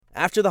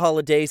After the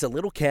holidays, a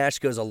little cash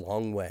goes a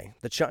long way.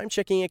 The Chime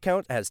checking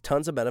account has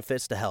tons of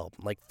benefits to help,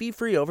 like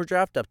fee-free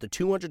overdraft up to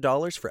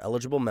 $200 for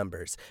eligible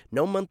members,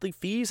 no monthly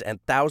fees,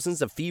 and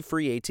thousands of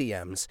fee-free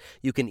ATMs.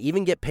 You can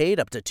even get paid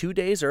up to 2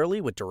 days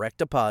early with direct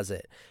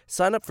deposit.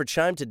 Sign up for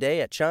Chime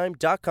today at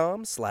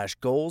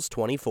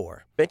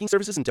chime.com/goals24. Banking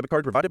services and debit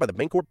card provided by the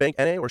Bancorp Bank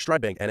N.A. or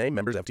Stride Bank N.A.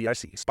 members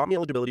FDIC. Spot me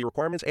eligibility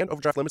requirements and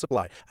overdraft limits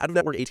apply.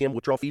 Out-of-network ATM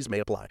withdrawal fees may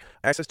apply.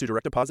 Access to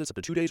direct deposits up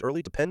to 2 days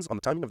early depends on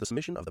the timing of the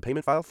submission of the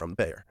payment file from the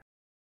payer.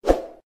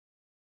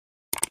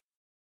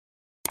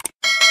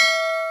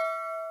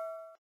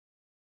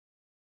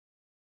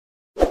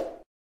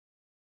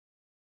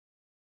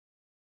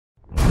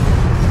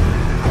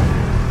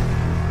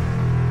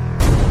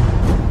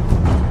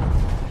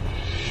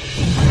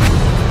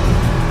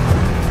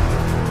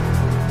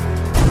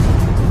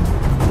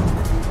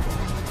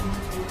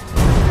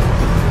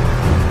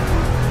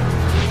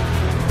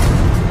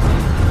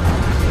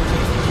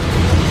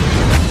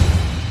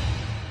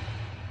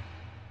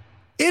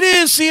 It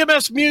is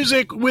CMS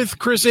Music with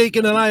Chris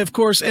Aiken, and I, of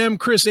course, am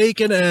Chris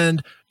Aiken.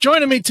 And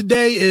joining me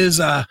today is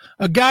a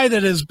guy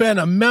that has been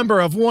a member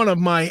of one of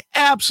my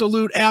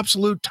absolute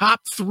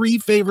top 3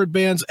 favorite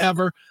bands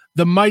ever,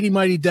 the Mighty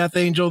Mighty Death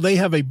Angel. They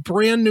have a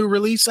brand new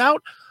release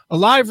out, a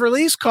live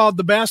release called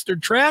The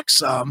Bastard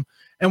Tracks.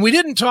 And we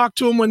didn't talk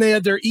to them when they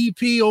had their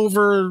EP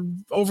over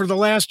the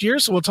last year,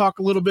 so we'll talk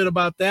a little bit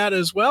about that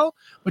as well.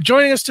 But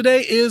joining us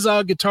today is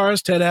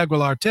guitarist Ted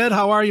Aguilar. Ted,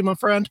 how are you, my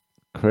friend?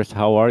 Chris,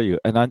 how are you?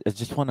 And I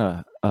just want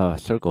to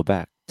circle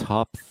back.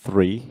 Top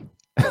 3.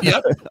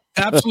 Yep,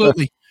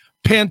 absolutely.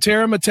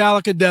 Pantera,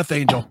 Metallica, Death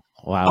Angel.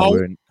 Wow,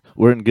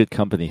 we're in good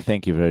company.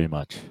 Thank you very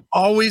much.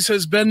 Always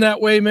has been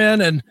that way,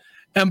 man.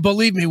 And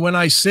believe me, when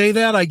I say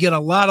that, I get a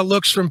lot of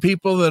looks from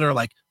people that are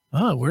like,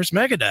 "Oh, where's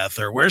Megadeth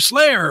or where's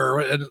Slayer?"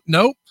 And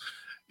nope.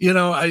 You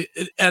know,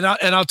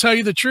 I'll tell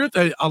you the truth.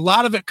 A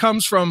lot of it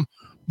comes from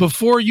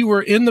before you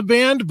were in the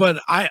band,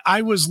 but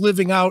I was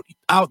living out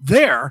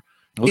there.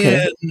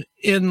 Okay.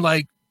 In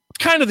like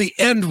kind of the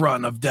end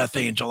run of Death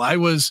Angel. I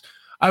was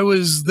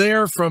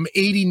there from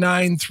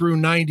 89 through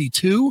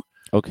 92.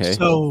 Okay.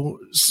 So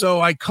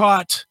I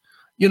caught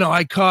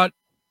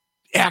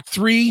Act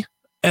 3,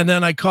 and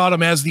then I caught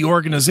them as the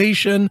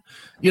organization,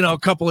 a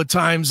couple of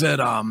times at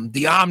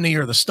the Omni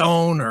or the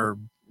Stone or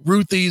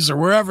Ruthie's or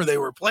wherever they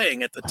were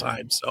playing at the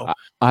time. So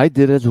I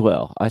did as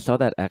well. I saw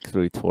that Act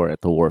 3 tour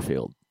at the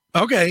Warfield.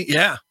 Okay,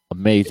 yeah.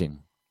 Amazing.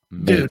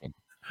 Dude.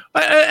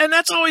 And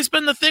that's always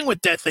been the thing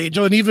with Death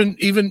Angel. And even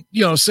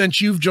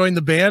since you've joined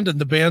the band and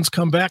the band's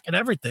come back and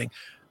everything,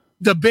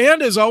 the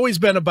band has always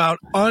been about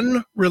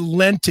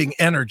unrelenting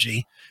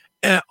energy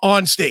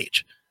on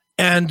stage.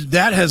 And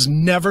that has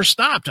never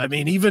stopped. I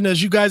mean, even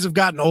as you guys have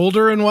gotten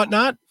older and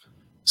whatnot,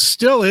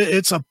 still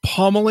it's a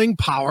pummeling,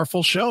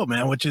 powerful show,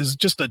 man, which is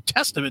just a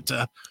testament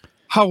to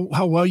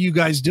how well you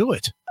guys do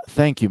it.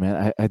 Thank you,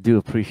 man. I do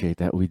appreciate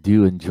that. We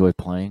do enjoy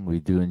playing. We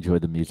do enjoy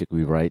the music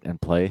we write and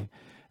play.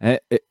 And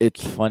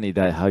it's funny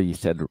that how you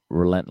said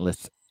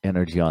relentless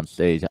energy on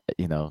stage.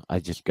 I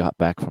just got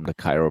back from the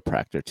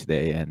chiropractor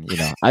today, and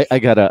I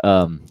gotta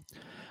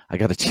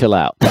chill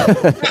out.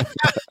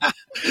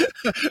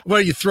 What,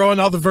 are you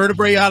throwing all the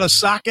vertebrae out of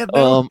socket?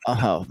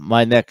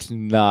 My neck's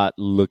not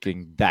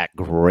looking that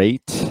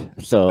great,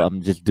 so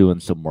I'm just doing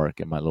some work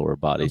in my lower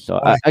body. So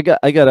I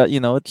gotta,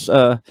 it's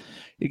you're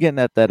getting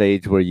at that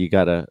age where you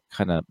gotta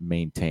kind of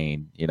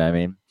maintain. You know what I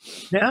mean?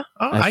 Yeah,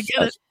 I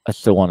get it. I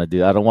still want to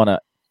do. I don't want to.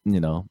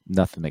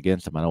 Nothing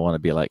against him. I don't want to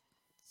be like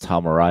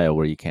Tom Araya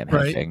where you can't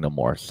hang no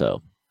more.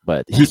 So,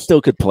 but he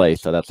still could play,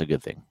 so that's a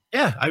good thing.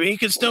 Yeah, I mean, he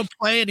could still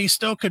play and he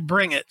still could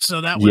bring it. So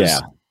that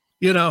was,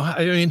 I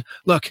mean,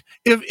 look,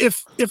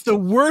 if the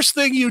worst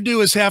thing you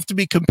do is have to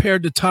be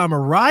compared to Tom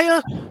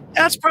Araya,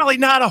 that's probably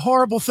not a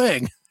horrible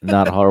thing.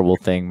 Not a horrible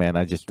thing, man.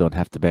 I just don't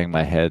have to bang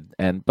my head,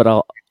 but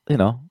I'll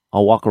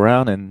walk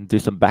around and do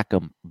some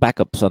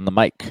backups on the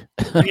mic.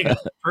 Yeah,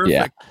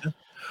 perfect. Yeah.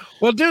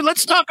 Well, dude,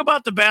 let's talk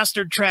about the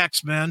Bastard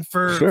Tracks, man.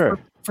 For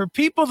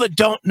people that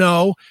don't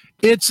know,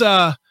 it's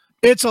a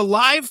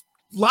live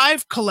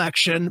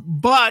collection,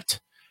 but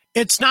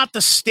it's not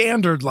the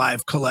standard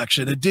live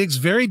collection. It digs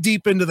very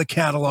deep into the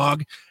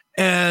catalog,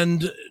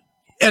 and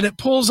it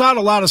pulls out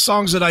a lot of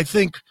songs that I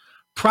think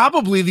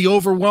probably the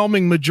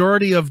overwhelming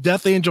majority of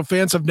Death Angel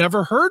fans have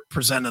never heard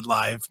presented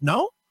live.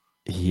 No?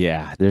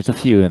 Yeah, there's a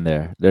few in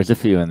there.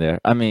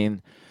 I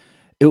mean,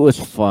 it was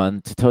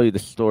fun to tell you the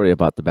story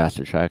about the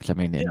Bastard Tracks. I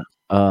mean, in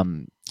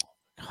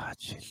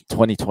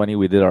 2020,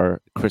 we did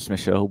our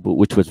Christmas show,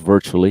 which was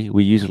virtually.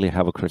 We usually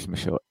have a Christmas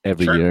show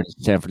every year in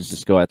San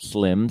Francisco at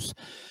Slim's,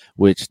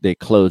 which they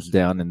closed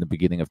down in the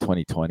beginning of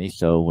 2020.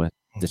 So when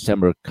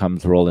December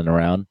comes rolling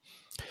around,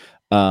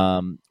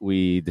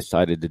 we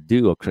decided to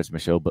do a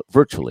Christmas show, but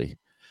virtually.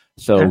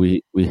 So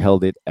we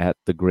held it at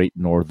the Great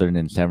Northern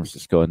in San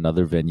Francisco,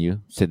 another venue,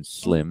 since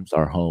Slim's,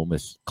 our home,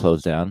 is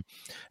closed down.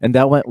 And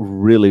that went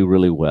really,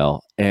 really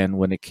well. And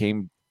when it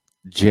came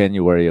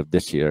January of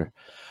this year,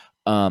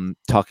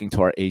 talking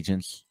to our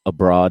agents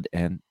abroad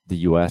and the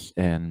U.S.,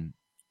 and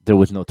there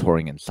was no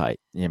touring in sight.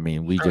 I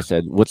mean, we just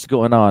said, "What's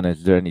going on?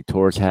 Is there any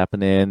tours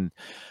happening?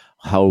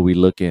 How are we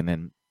looking?"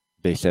 And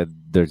they said,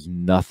 "There's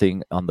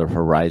nothing on the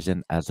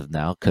horizon as of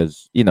now,"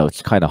 because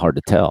it's kind of hard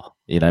to tell.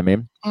 You know what I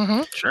mean?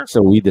 Mm-hmm. Sure.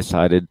 So we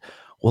decided,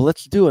 well,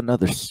 let's do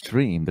another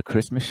stream. The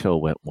Christmas show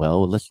went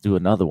well. Let's do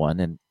another one.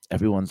 And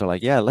everyone's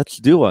like, "Yeah, let's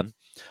do one.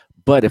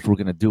 But if we're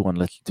gonna do one,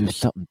 let's do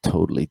something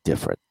totally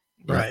different."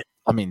 Right.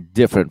 I mean,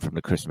 different from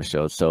the Christmas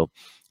show. So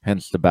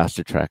hence the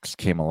Bastard Tracks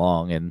came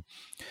along, and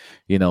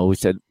we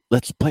said,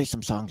 let's play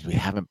some songs we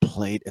haven't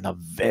played in a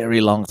very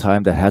long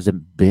time that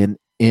hasn't been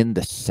in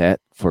the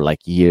set for like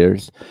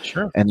years.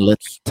 Sure. And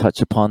let's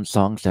touch upon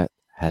songs that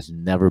has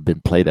never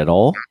been played at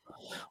all,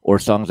 or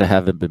songs that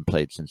haven't been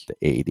played since the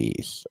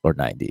 80s or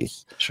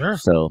 90s. Sure.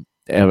 So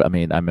I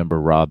mean, I remember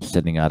Rob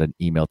sending out an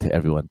email to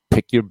everyone,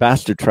 pick your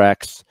Bastard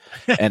Tracks.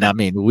 And I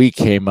mean, we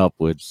came up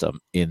with some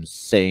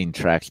insane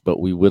tracks,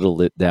 but we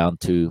whittled it down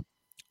to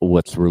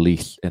what's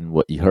released and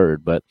what you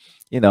heard. But,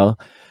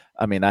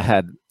 I mean, I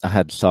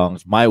had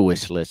songs, my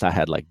wish list, I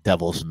had like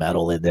Devil's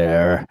Metal in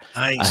there.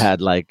 Nice. I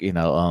had like,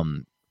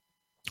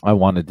 I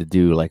wanted to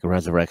do like a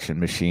Resurrection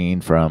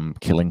Machine from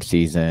Killing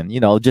Season,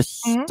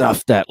 just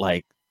stuff that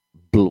like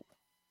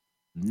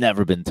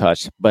never been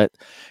touched. But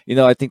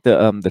I think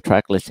the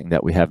track listing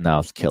that we have now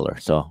is killer,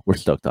 so we're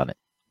stoked on it.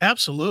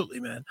 Absolutely,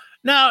 man.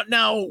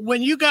 Now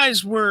when you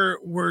guys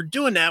were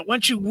doing that,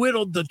 once you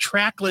whittled the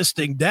track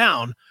listing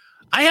down,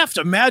 I have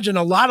to imagine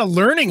a lot of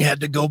learning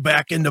had to go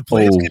back into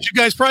place because you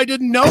guys probably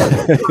didn't know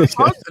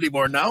songs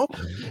anymore. No.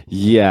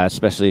 Yeah,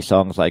 especially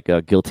songs like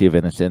Guilty of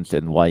Innocence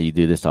and Why You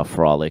Do This Off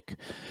Frolic.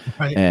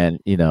 Right. And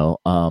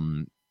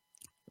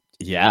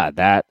yeah,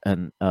 that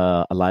and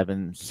Alive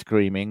and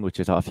Screaming, which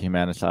is off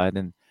Humanicide,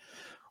 and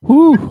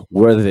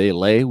Where They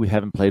Lay. We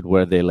haven't played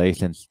Where They Lay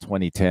since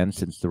 2010,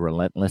 since the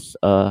Relentless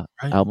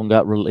album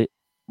got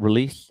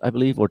released, I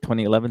believe, or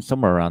 2011,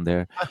 somewhere around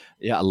there.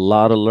 Yeah, a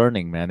lot of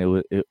learning,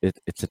 man.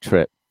 It's a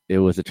trip. It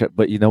was a trip,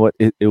 but you know what?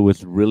 It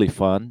was really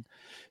fun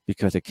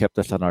because it kept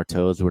us on our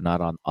toes. We're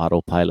not on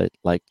autopilot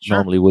like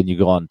normally when you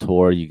go on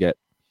tour. You get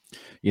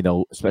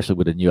especially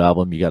with a new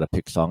album, you got to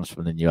pick songs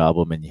from the new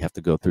album and you have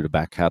to go through the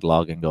back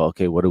catalog and go,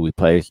 okay, what do we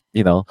play?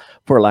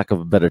 For lack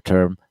of a better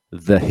term,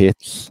 the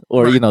hits,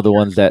 or, the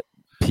ones that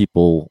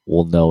people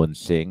will know and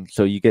sing.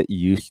 So you get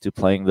used to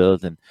playing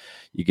those and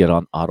you get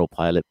on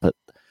autopilot. But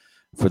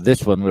for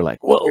this one, we're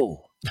like,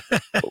 whoa,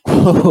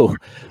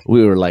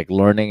 we were like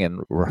learning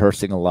and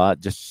rehearsing a lot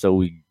just so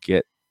we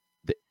get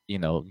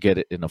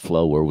it in a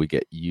flow where we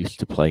get used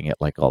to playing it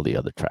like all the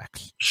other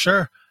tracks.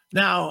 Sure.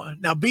 Now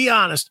be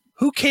honest.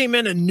 Who came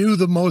in and knew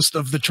the most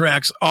of the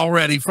tracks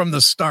already from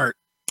the start?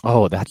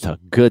 Oh, that's a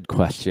good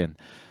question.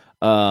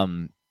 Me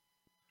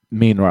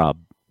and Rob.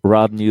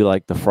 Rob knew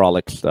like the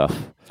Frolic stuff.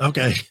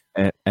 Okay.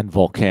 And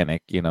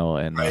Volcanic,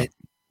 and right.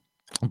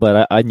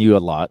 But I knew a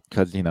lot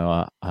because I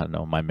don't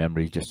know, my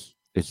memory just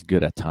is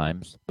good at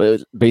times. But it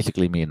was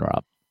basically me and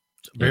Rob.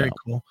 Very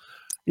cool.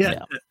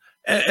 Yeah.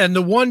 And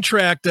the one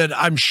track that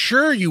I'm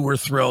sure you were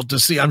thrilled to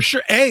see, I'm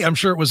sure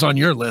it was on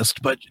your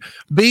list, but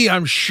B,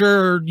 I'm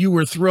sure you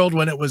were thrilled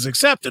when it was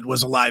accepted,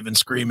 was Alive and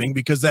Screaming,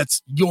 because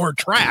that's your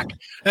track.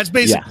 That's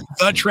basically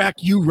the track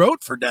you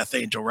wrote for Death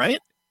Angel, right?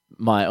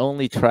 My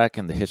only track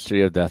in the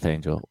history of Death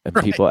Angel. And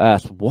people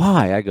ask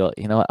why. I go,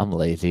 what? I'm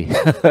lazy.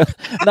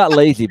 Not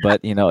lazy,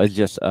 but it's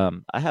just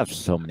I have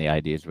so many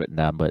ideas written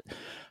down, but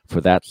for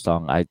that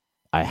song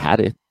I had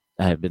it.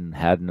 I have been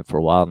having it for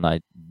a while,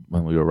 and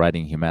when we were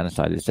writing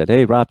Humanicide, I said,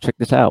 "Hey, Rob, check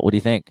this out. What do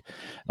you think?"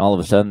 And all of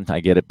a sudden, I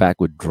get it back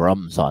with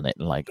drums on it,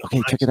 and like,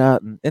 okay, check it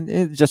out, and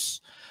it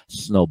just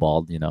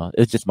snowballed.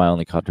 It's just my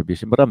only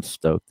contribution, but I'm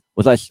stoked.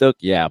 Was I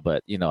stoked? Yeah,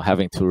 but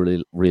having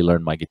to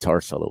relearn my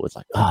guitar solo was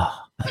like,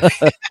 all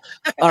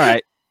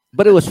right,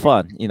 but it was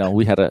fun.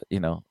 We had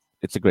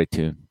it's a great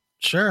tune.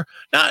 Sure.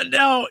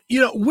 Now,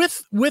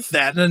 with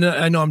that, and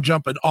I know I'm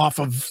jumping off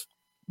of.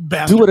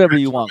 Do whatever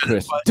you want,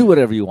 Chris. Do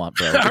whatever you want,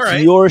 bro.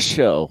 It's your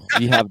show.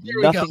 You have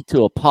nothing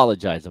to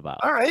apologize about.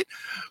 All right.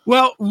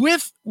 Well,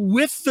 with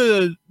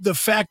the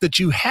fact that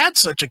you had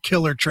such a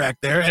killer track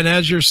there, and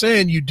as you're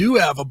saying, you do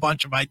have a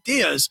bunch of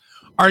ideas,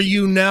 are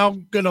you now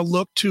going to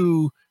look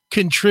to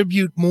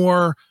contribute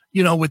more,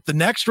 with the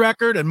next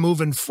record and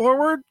moving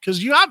forward?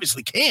 Because you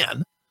obviously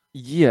can.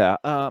 Yeah,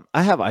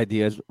 I have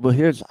ideas. Well,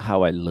 here's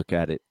how I look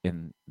at it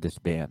in this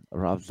band.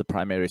 Rob's the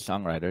primary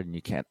songwriter, and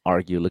you can't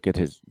argue. Look at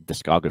his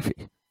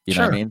discography. You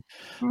know what I mean?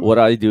 Mm-hmm. What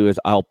I do is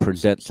I'll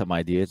present some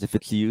ideas. If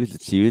it's used,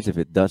 it's used. If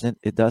it doesn't,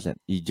 it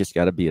doesn't. You just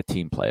got to be a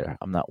team player.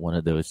 I'm not one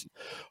of those,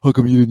 how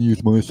come you didn't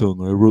use my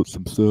song? I wrote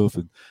some stuff.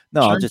 And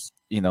no, I'll just,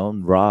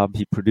 Rob,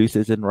 he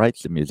produces and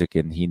writes the music,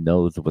 and he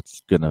knows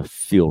what's going to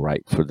feel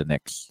right for the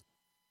next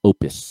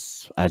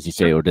opus, as you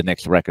say, or the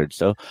next record.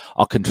 So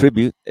I'll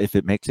contribute. If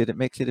it makes it, it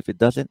makes it. If it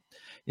doesn't,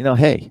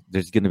 hey,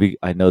 it's going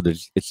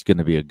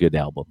to be a good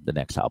album, the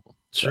next album.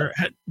 Sure.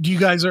 Have you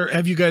guys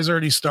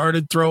already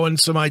started throwing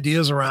some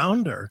ideas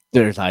around, or?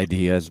 There's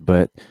ideas,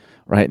 but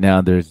right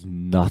now there's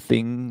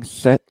nothing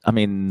set. I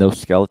mean, no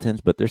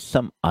skeletons, but there's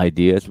some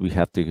ideas. We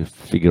have to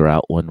figure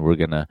out when we're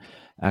going to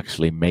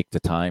actually make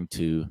the time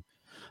to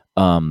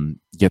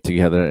get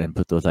together and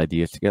put those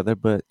ideas together.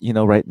 But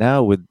right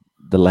now with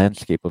the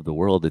landscape of the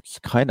world, it's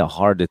kind of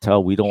hard to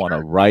tell. We don't want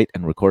to write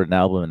and record an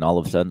album and all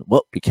of a sudden,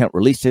 well, you can't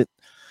release it.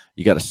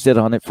 You got to sit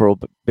on it for a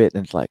bit,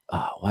 and it's like,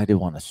 oh, why do you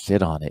want to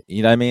sit on it?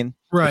 You know what I mean?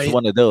 Right. It's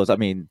one of those. I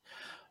mean,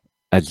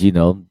 as you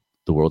know,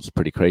 the world's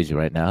pretty crazy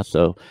right now.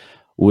 So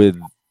with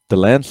the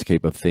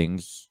landscape of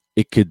things,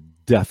 it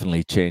could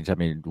definitely change. I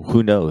mean,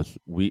 who knows?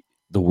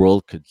 The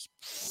world could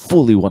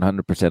fully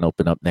 100%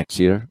 open up next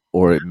year,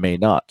 or it may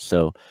not.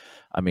 So,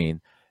 I mean,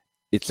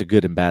 it's a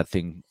good and bad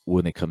thing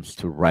when it comes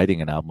to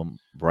writing an album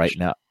right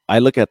now. I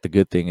look at the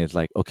good thing is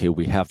like, okay,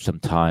 we have some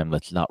time.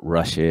 Let's not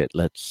rush it.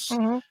 Let's,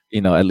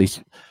 at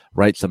least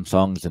write some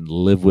songs and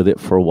live with it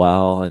for a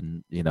while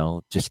and,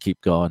 just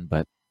keep going.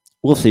 But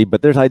we'll see.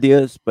 But there's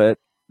ideas, but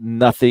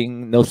no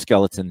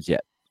skeletons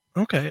yet.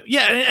 Okay.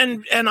 Yeah.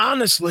 And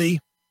honestly,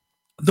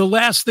 the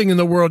last thing in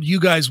the world you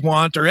guys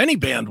want, or any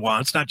band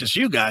wants, not just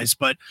you guys,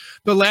 but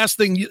the last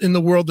thing in the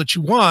world that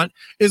you want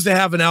is to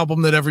have an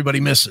album that everybody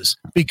misses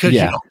because you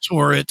don't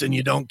tour it and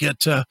you don't get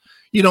to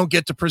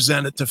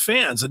present it to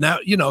fans. And that,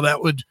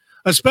 that would,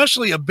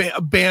 especially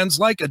bands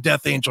like a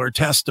Death Angel or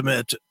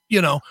Testament,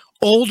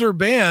 older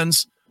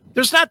bands,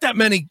 there's not that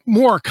many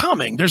more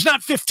coming. There's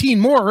not 15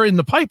 more in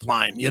the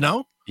pipeline,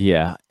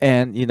 Yeah.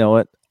 And you know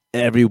what?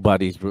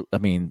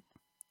 The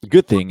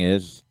good thing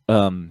is,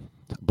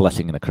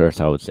 blessing and a curse,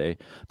 I would say.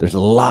 There's a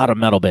lot of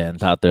metal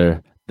bands out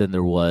there than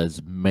there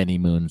was many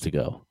moons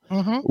ago,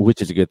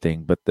 which is a good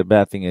thing. But the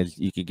bad thing is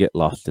you could get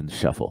lost in the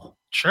shuffle.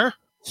 Sure.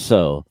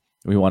 So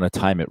we want to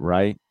time it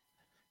right.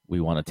 We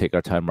want to take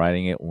our time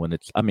writing it when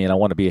I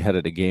want to be ahead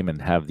of the game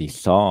and have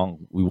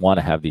we want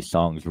to have these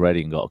songs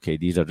ready and go, okay,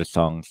 these are the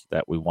songs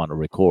that we want to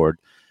record.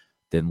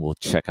 Then we'll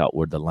check out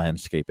where the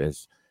landscape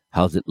is.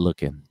 How's it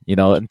looking?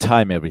 And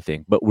time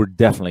everything. But we're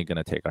definitely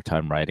going to take our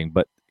time writing,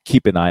 but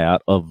keep an eye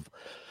out of,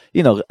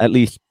 at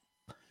least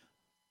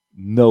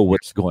know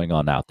what's going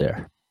on out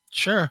there.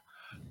 Sure.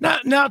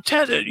 Now,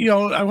 Ted,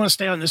 I want to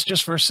stay on this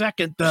just for a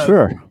second.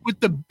 Sure. With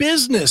the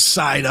business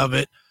side of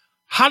it,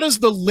 how does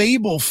the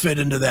label fit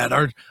into that?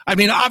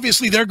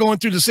 Obviously they're going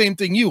through the same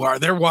thing you are.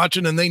 They're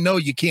watching and they know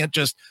you can't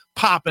just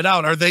pop it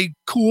out. Are they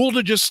cool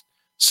to just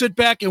sit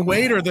back and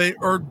wait,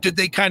 or did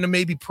they kind of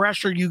maybe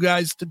pressure you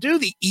guys to do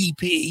the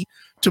EP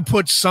to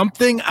put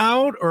something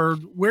out, or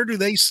where do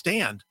they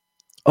stand?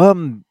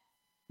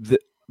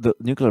 The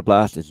Nuclear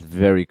Blast is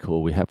very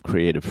cool. We have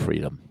creative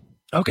freedom,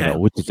 okay,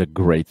 which is a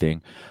great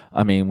thing.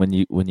 I mean, when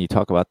you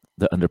talk about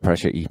the Under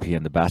Pressure EP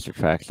and the Bastard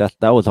tracks,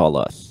 that was all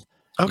us.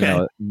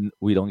 Okay,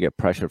 we don't get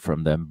pressure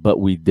from them, but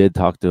we did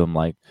talk to them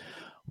like,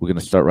 we're going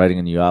to start writing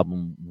a new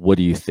album. What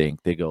do you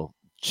think? They go,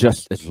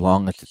 just as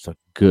long as it's a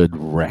good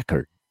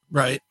record,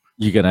 right?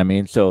 You get what I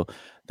mean? So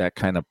that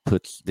kind of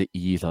puts the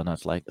ease on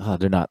us. Like,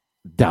 they're not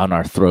down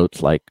our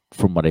throats, like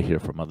from what I hear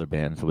from other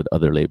bands with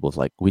other labels,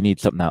 like we need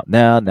something out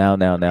now.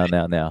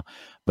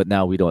 But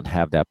now we don't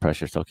have that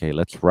pressure. So okay,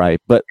 let's write.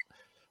 But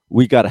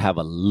we got to have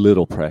a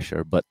little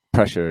pressure, but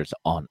pressure is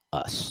on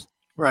us.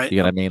 Right. You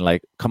know what I mean?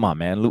 Like, come on,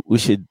 man, we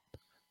should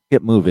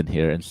get moving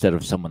here instead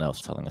of someone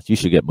else telling us you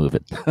should get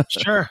moving.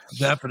 Sure,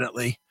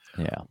 definitely.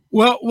 Yeah.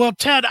 Well,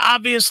 Ted,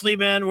 obviously,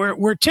 man,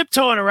 we're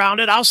tiptoeing around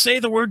it. I'll say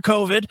the word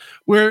COVID,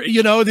 where,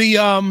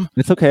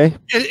 it's okay.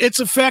 It's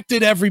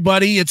affected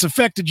everybody. It's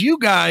affected you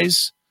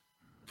guys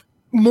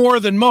more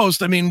than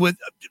most. I mean,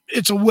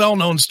 it's a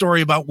well-known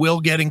story about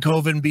Will getting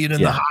COVID and being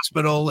in the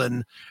hospital,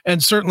 and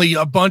certainly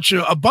a bunch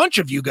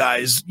of you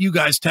guys,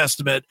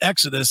 Testament,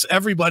 Exodus,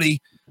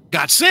 everybody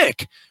got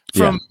sick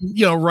from,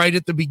 right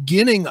at the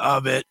beginning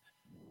of it.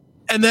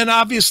 And then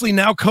obviously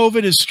now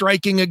COVID is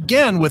striking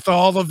again with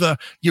all of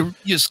you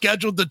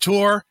scheduled the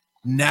tour.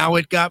 Now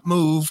it got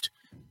moved,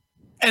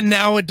 and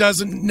now it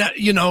doesn't,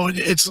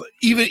 it's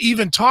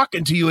even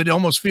talking to you, it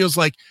almost feels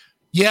like,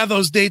 yeah,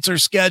 those dates are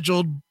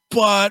scheduled,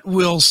 but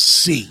we'll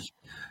see.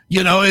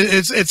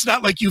 It's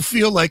not like you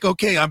feel like,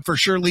 okay, I'm for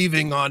sure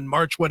leaving on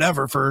March,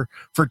 whatever for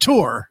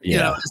tour.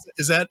 Yeah.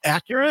 Is that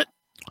accurate?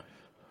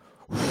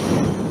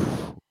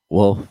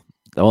 Well,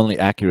 the only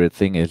accurate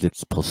thing is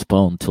it's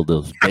postponed till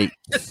those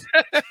dates.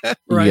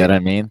 Right. You know what I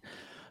mean?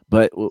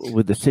 But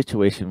with the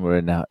situation we're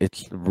in now,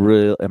 it's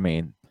real. I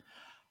mean,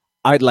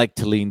 I'd like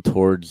to lean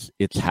towards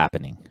it's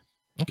happening.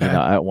 Okay.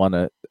 I want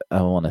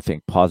to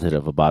think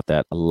positive about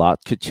that. A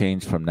lot could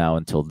change from now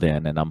until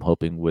then, and I'm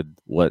hoping with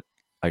what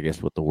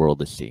the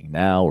world is seeing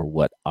now, or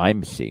what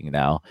I'm seeing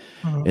now,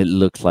 it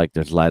looks like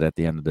there's light at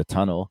the end of the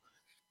tunnel.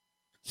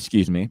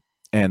 Excuse me,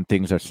 and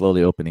things are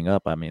slowly opening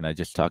up. I mean, I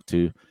just talked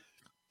to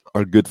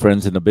our good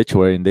friends in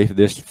Obituary, and they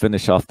just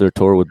finished off their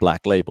tour with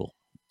Black Label.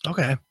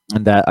 Okay.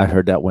 And that, I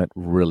heard that went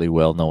really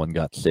well. No one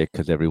got sick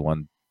because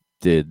everyone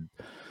did,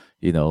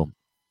 they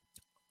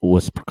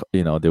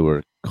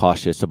were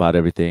cautious about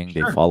everything.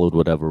 Sure. They followed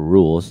whatever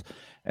rules.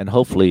 And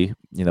hopefully,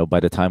 by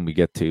the time we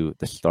get to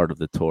the start of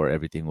the tour,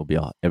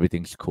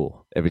 everything's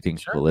cool.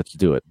 Everything's cool. Let's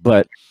do it.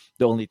 But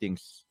the only thing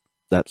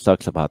that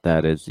sucks about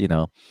that is,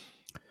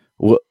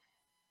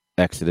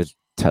 Exodus,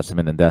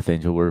 Testament, and Death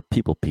Angel were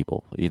people.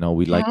 We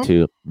like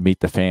to meet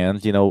the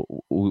fans.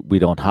 We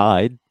don't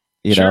hide.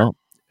 You know,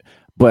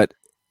 but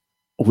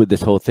with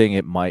this whole thing,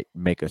 it might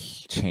make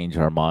us change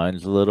our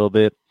minds a little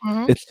bit.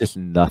 It's just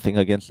nothing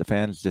against the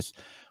fans. Just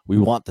we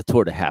want the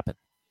tour to happen.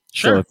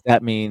 Sure. So if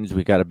that means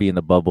we got to be in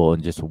the bubble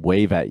and just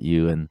wave at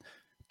you and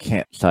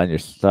can't sign your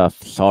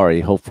stuff,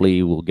 sorry.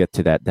 Hopefully we'll get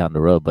to that down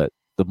the road. But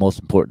the most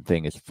important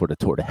thing is for the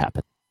tour to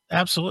happen.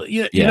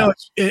 Absolutely. You know,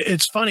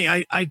 it's funny.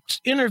 I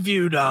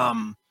interviewed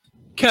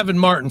Kevin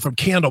Martin from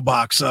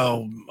Candlebox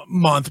a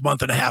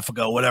month and a half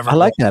ago, whatever. I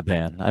like that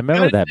band. I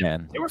remember that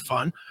band. They were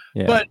fun.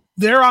 Yeah. But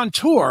they're on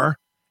tour,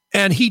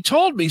 and he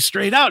told me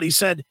straight out. He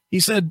said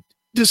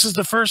this is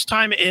the first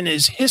time in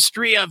his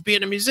history of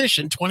being a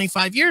musician,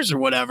 25 years or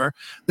whatever,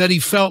 that he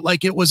felt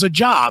like it was a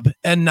job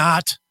and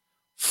not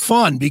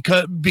fun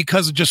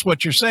because of just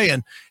what you're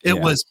saying.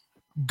 It was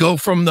go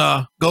from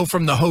the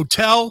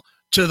hotel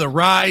to the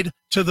ride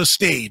to the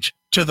stage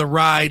to the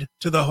ride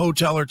to the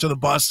hotel or to the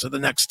bus to the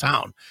next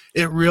town.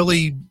 It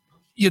really,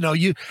 you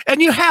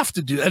have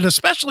to do, and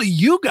especially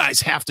you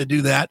guys have to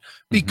do that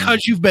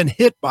because you've been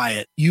hit by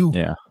it.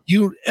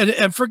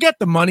 And forget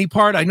the money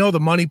part. I know the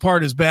money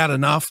part is bad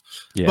enough,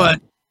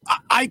 but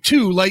I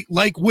too,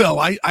 like Will,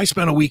 I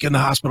spent a week in the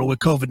hospital with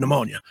COVID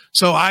pneumonia.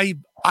 So I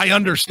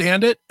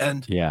understand it.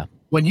 And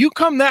when you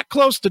come that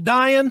close to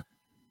dying,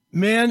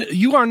 man,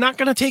 you are not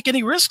going to take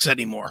any risks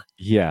anymore.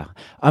 Yeah.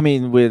 I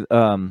mean, with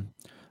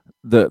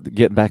the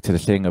getting back to the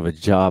thing of a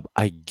job,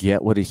 I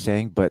get what he's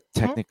saying, but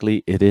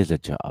technically it is a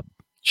job.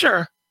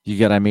 Sure. You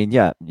get what I mean?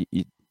 Yeah.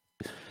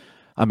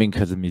 I mean,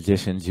 because of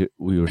musicians,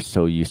 we were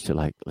so used to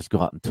like, let's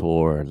go out and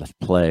tour, let's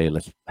play,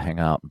 let's hang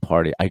out and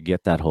party. I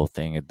get that whole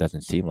thing. It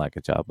doesn't seem like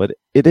a job, but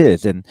it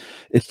is. And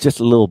it's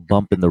just a little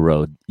bump in the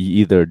road.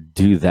 You either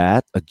do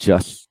that,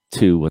 adjust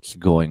to what's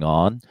going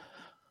on,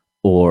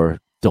 or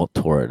don't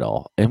tour at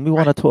all. And we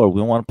want to tour.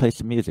 We want to play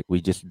some music.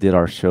 We just did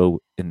our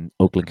show in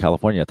Oakland,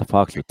 California at the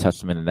Fox with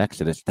Testament and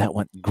Exodus. That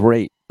went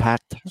great,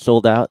 packed,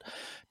 sold out.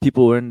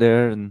 People were in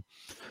there, and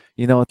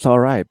it's all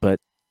right. But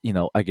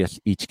I guess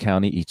each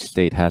county, each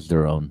state has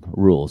their own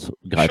rules,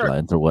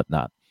 guidelines, or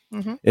whatnot.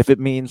 If it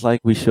means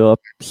like we show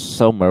up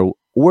somewhere,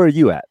 where are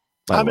you at?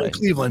 I'm in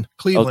Cleveland.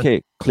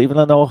 Okay,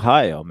 Cleveland,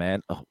 Ohio,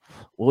 man. Oh,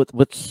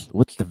 what's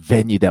the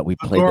venue that we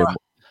played there?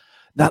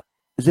 Not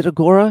is it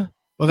Agora?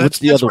 Well, that's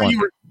the other one.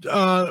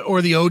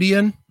 Or the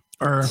Odeon,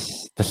 or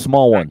the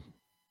small one,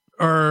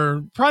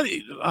 or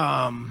probably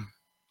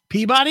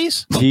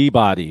Peabody's.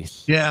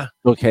 Peabody's. Yeah.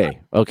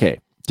 Okay.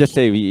 Just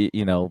say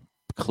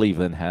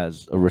Cleveland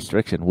has a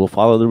restriction. We'll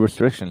follow the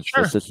restrictions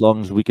just as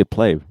long as we could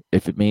play.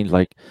 If it means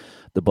like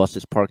the bus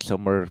is parked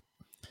somewhere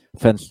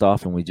fenced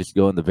off and we just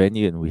go in the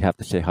venue and we have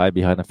to say hi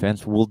behind the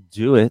fence, we'll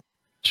do it.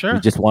 Sure.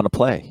 We just want to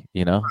play,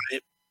 Right.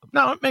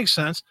 No, it makes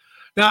sense.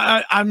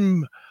 Now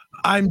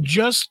I'm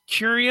just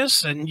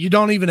curious, and you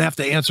don't even have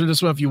to answer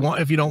this one if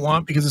you don't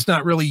want, because it's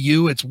not really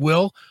you, it's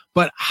Will.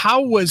 But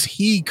how was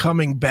he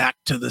coming back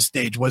to the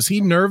stage? Was he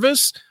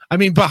nervous? I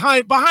mean,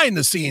 behind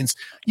the scenes,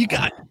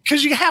 because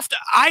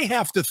I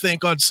have to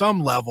think on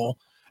some level.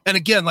 And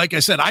again, like I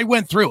said, I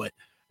went through it.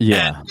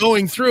 Yeah. And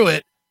going through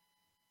it,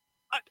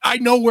 I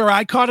know where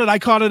I caught it. I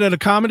caught it at a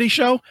comedy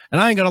show, and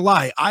I ain't gonna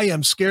lie, I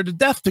am scared to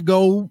death to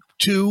go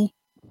to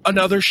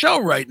another show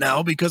right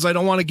now because I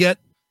don't want to get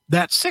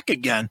that sick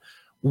again.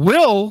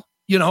 Will,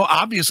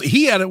 obviously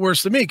he had it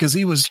worse than me because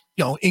he was,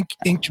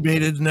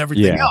 intubated and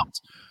everything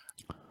else.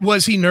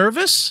 Was he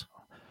nervous?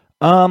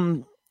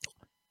 That's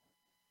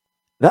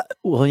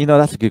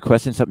a good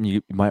question. Something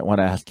you might want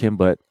to ask him,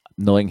 but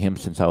knowing him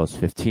since I was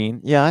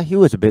 15, he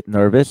was a bit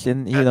nervous,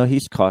 and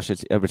he's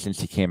cautious ever since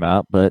he came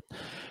out. But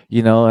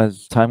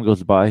as time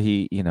goes by,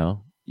 you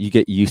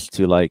get used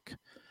to like,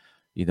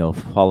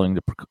 following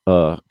the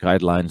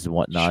guidelines and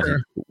whatnot.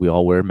 Sure. We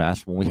all wear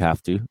masks when we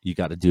have to. You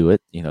got to do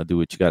it. Do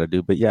what you got to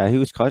do. But he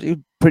was cautious. He was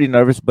pretty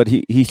nervous, but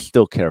he's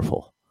still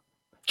careful.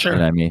 Sure. You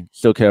know what I mean?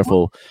 Still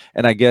careful.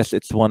 And I guess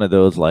it's one of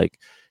those like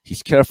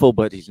he's careful,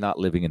 but he's not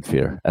living in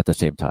fear at the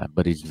same time.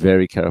 But he's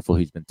very careful.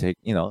 He's been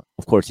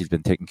of course, he's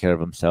been taking care of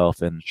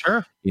himself, and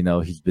sure,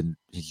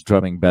 he's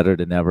drumming better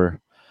than ever.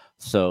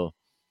 So,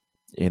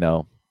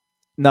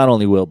 not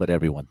only Will, but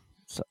everyone.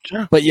 So,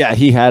 sure. But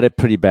he had it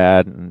pretty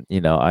bad. And,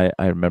 I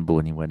remember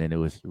when he went in, it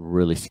was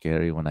really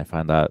scary when I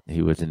found out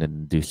he was in an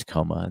induced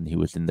coma, and he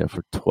was in there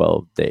for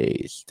 12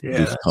 days,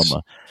 induced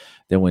coma.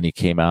 Then when he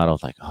came out, I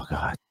was like, oh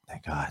God,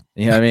 thank God.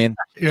 You know what I mean?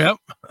 Yep.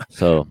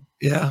 So,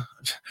 yeah,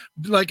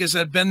 like I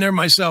said, been there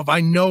myself. I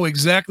know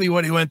exactly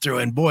what he went through,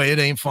 and boy, it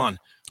ain't fun.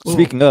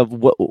 Speaking of,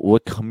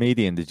 what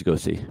comedian did you go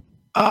see?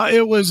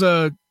 It was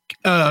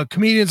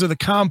Comedians of the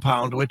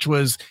Compound, which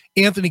was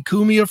Anthony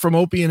Cumia from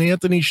Opie and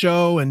Anthony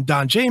show, and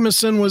Don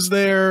Jameson was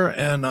there,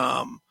 and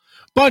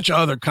bunch of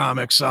other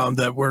comics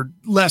that were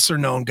lesser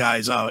known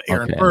guys,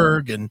 Aaron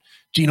Berg and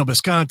Gino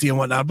Bisconti and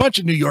whatnot. A bunch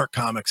of New York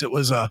comics. It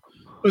was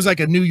like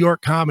a New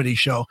York comedy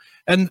show.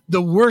 And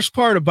the worst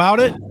part about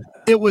it,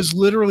 it was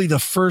literally the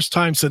first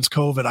time since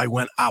COVID I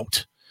went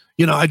out.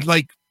 I'd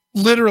like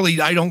literally,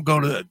 I don't go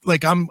to,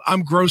 like, I'm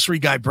grocery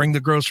guy, bring the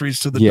groceries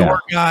to the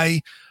door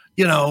guy,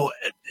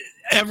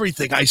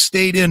 everything. I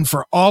stayed in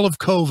for all of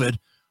COVID.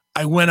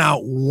 I went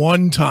out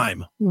one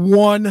time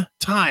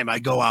I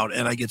go out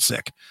and I get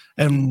sick.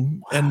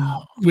 And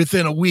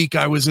within a week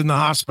I was in the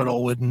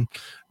hospital and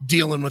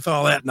dealing with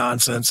all that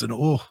nonsense.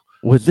 And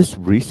was this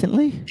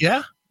recently?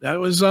 Yeah, that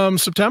was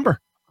September.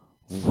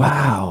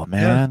 Wow,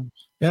 man.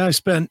 Yeah, I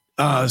spent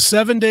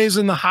 7 days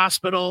in the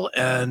hospital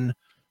and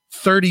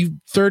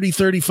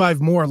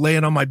 35 more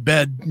laying on my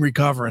bed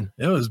recovering.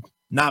 It was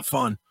not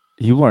fun.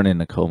 You weren't in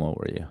a coma,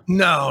 were you?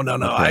 No.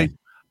 Okay.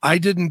 I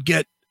did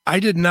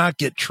not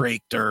get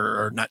trached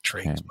or not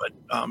trached, but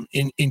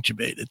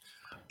intubated.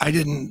 I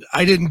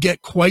didn't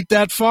get quite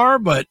that far,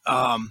 but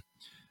I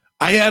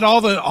had all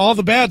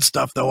the bad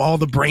stuff though, all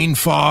the brain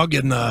fog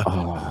and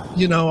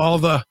all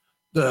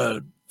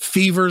the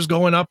fevers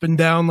going up and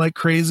down like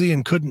crazy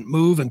and couldn't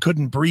move and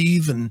couldn't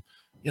breathe. And,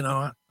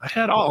 I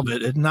had all of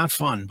it. It's not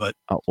fun, but.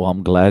 Well,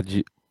 I'm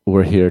glad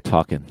we're here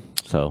talking.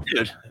 So,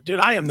 dude,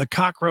 I am the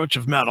cockroach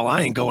of metal.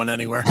 I ain't going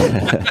anywhere.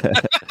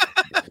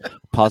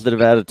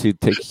 Positive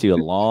attitude takes you a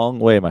long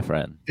way, my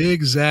friend.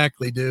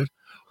 Exactly, dude.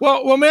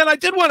 Well, man, I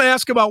did want to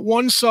ask about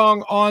one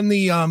song on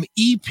the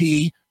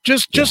EP,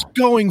 just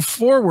going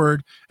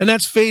forward, and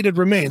that's "Faded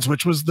Remains,"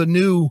 which was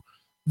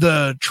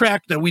the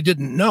track that we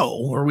didn't know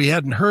or we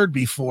hadn't heard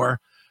before.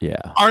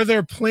 Yeah. Are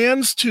there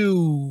plans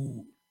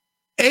to?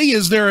 A,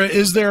 is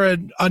there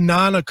a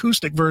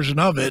non-acoustic version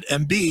of it,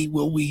 and B,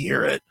 will we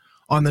hear it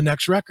on the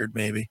next record?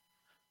 Maybe.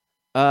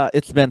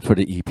 It's meant for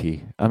the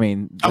EP. I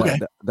mean,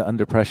 the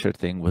Under Pressure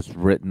thing was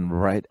written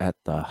right at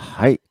the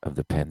height of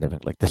the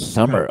pandemic, like the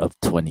summer of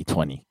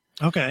 2020.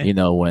 Okay.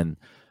 When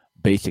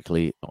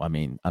basically, I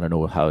mean, I don't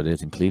know how it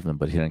is in Cleveland,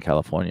 but here in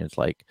California, it's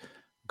like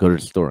go to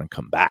the store and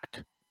come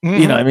back.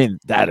 Mm-hmm. I mean,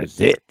 that is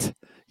it.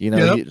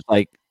 It's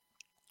like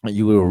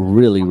you were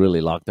really, really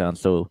locked down.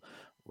 So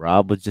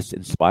Rob was just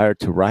inspired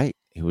to write.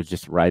 He was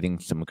just writing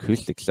some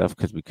acoustic stuff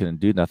because we couldn't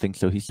do nothing.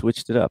 So he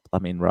switched it up. I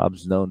mean,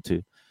 Rob's known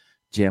to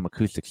jam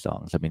acoustic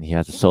songs. I mean, he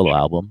has a solo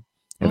album.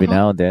 Every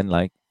now and then,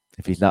 like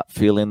if he's not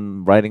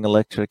feeling writing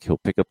electric, he'll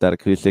pick up that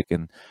acoustic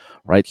and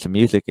write some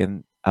music.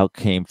 And out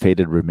came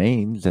Faded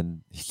Remains,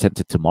 and he sent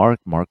it to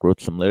Mark. Mark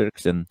wrote some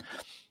lyrics, and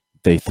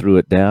they threw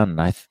it down.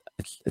 And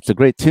it's a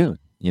great tune,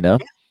 Yeah,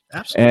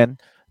 absolutely.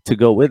 And to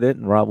go with it,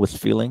 and Rob was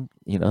feeling,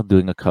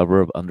 doing a cover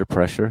of Under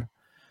Pressure.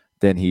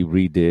 Then he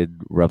redid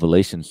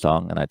Revelation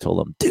song, and I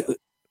told him, dude,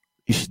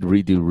 you should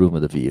redo Room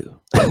of the View.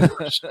 Of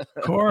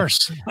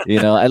course.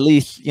 At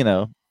least,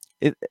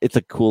 it's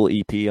a cool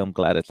EP. I'm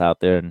glad it's out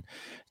there. And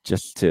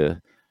just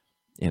to,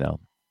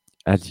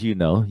 as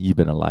you've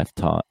been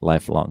a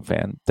lifelong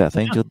fan. Death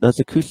Angel does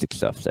acoustic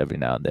stuff every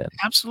now and then.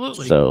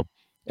 Absolutely. So,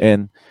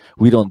 and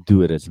we don't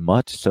do it as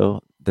much.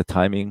 So the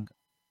timing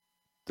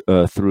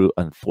through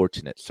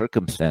unfortunate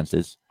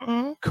circumstances,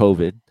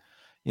 COVID,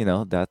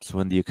 that's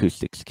when the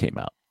acoustics came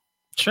out.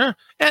 Sure.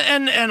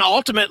 And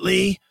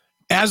ultimately,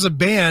 as a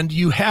band,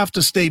 you have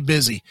to stay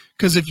busy,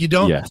 because if you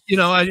don't,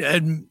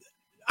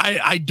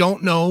 I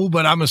don't know,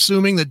 but I'm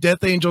assuming that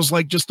Death Angel's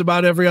like just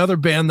about every other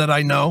band that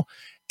I know.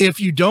 If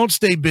you don't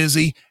stay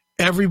busy,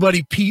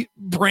 everybody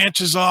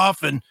branches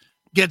off and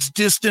gets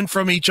distant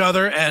from each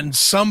other, and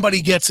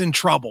somebody gets in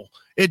trouble.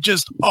 It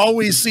just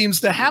always seems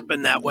to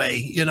happen that way,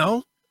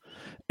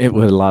 It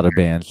was a lot of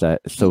bands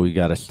so we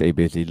got to stay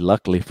busy.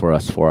 Luckily for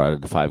us, 4 out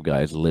of the 5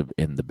 guys live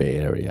in the Bay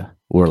Area.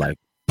 We're like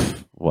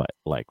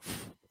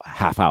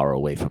half hour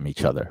away from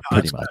each other,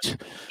 pretty much.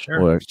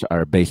 Sure. Or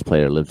our bass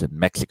player lives in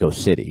Mexico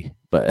City,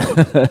 but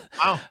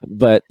wow.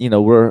 But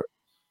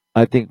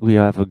I think we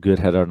have a good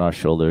head on our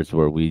shoulders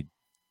where we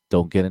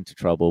don't get into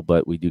trouble,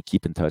 but we do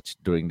keep in touch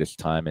during this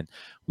time, and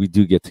we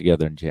do get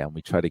together and jam.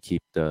 We try to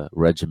keep the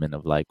regimen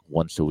of like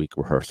once a week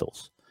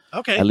rehearsals.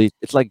 Okay. At least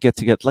it's like get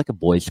together, like a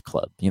boys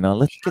club,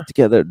 let's get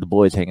together. The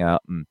boys hang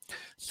out, and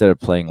instead of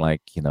playing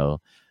like,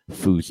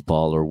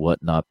 foosball or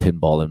whatnot,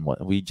 pinball and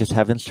what, we just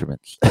have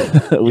instruments.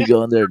 We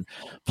go in there and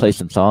play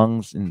some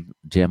songs and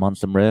jam on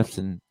some riffs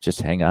and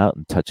just hang out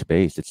and touch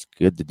base. It's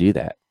good to do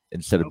that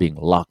instead of being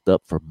locked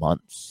up for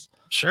months.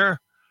 Sure.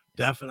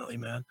 Definitely,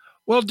 man.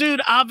 Well,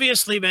 dude,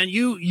 obviously, man,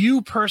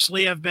 you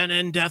personally have been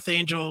in Death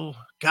Angel.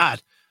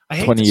 God, I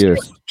hate 20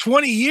 years.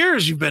 20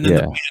 years you've been in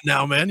the band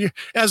now, man. You're,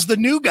 as the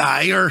new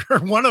guy or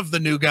one of the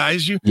new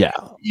guys.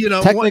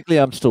 Technically,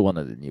 I'm still one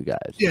of the new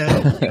guys.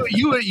 Yeah,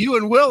 you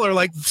and Will are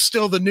like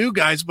still the new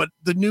guys, but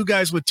the new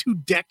guys with 2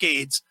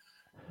 decades.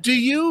 Do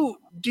you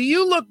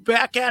look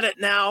back at it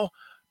now?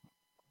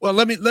 Well,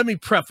 let me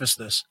preface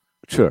this.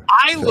 Sure.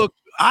 I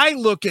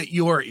look at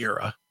your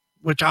era,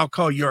 which I'll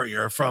call your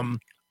era from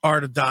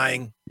Art of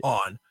Dying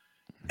on,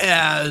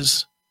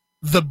 as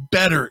the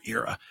better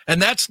era.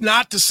 And that's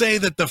not to say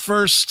that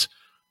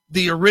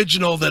the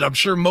original that I'm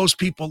sure most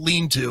people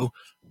lean to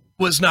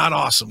was not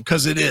awesome,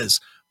 because it is.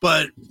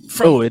 But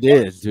it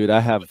is, dude. I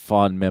have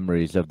fond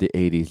memories of the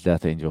 80s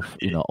Death Angel,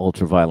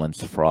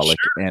 Ultraviolence, Frolic,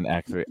 and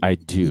Actor. I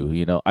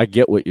do, I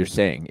get what you're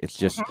saying. It's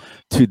just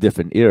 2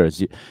 different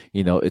eras.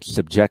 It's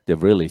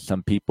subjective, really.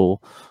 Some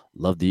people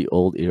love the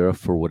old era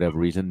for whatever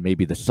reason,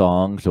 maybe the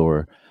songs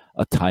or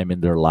a time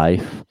in their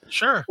life,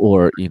 sure,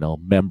 or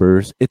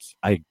members.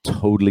 I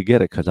totally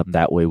get it, because I'm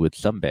that way with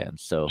some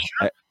bands. So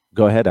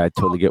go ahead. I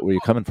totally get where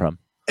you're coming from.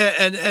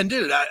 And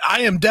dude,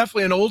 I am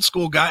definitely an old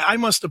school guy. I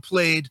must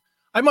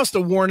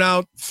have worn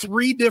out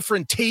 3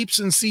 different tapes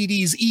and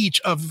CDs each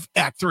of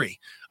Act 3.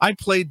 I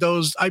played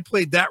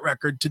that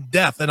record to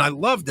death, and I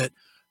loved it.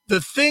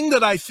 The thing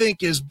that I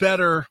think is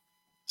better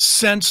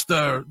since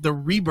the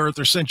rebirth,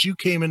 or since you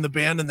came in the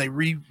band and they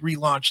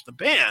relaunched the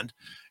band,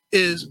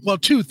 is, well,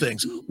 2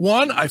 things.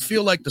 1, I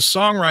feel like the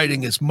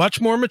songwriting is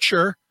much more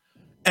mature,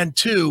 and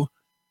 2,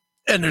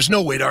 and there's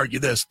no way to argue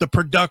this, the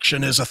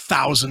production is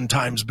 1,000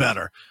 times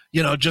better.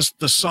 Just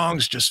the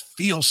songs just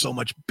feel so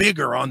much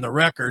bigger on the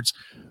records.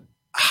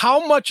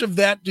 How much of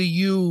that do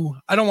you,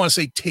 I don't want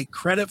to say take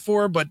credit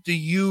for, but do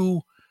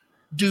you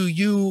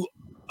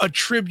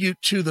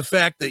attribute to the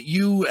fact that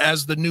you,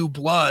 as the new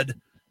blood,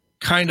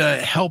 kind of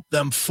help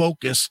them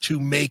focus to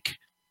make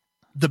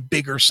the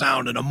bigger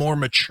sound and a more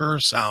mature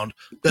sound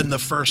than the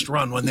first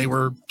run when they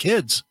were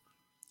kids?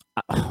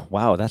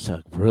 Wow, that's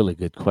a really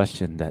good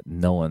question that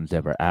no one's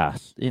ever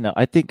asked.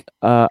 I think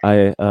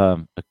I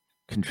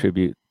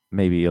contribute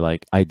maybe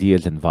like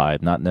ideas and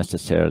vibe, not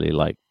necessarily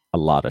like a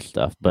lot of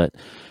stuff, but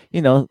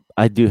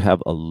I do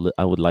have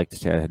I would like to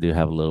say I do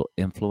have a little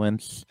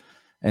influence,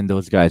 and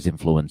those guys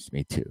influenced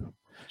me too.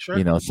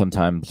 Sure.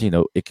 Sometimes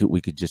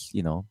we could just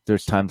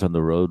there's times on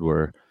the road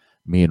where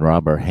me and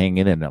Rob are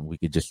hanging and we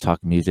could just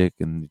talk music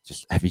and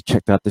just, have you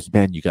checked out this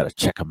band? You got to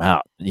check them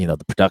out. The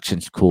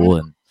production's cool,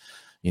 and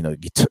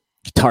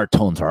guitar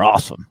tones are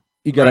awesome.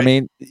 You got what I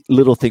mean?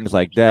 Little things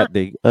like that.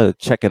 They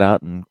check it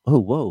out and, oh,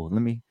 whoa,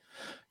 let me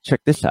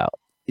check this out.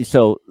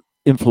 So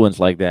influence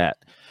like that.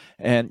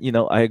 And,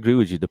 I agree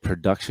with you. The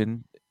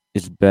production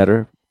is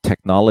better.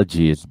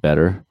 Technology is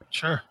better.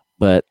 Sure.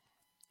 But,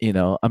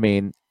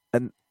 and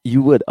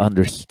you would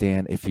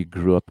understand if you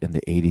grew up in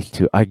the 80s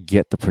too. I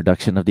get the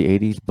production of the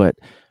 80s, but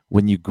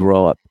when you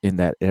grow up in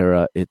that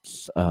era,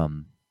 it's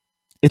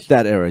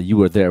that era. You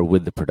were there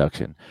with the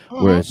production.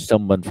 Whereas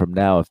someone from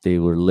now, if they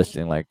were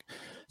listening, like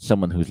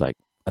someone who's like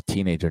a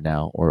teenager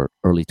now or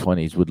early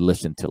 20s would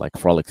listen to like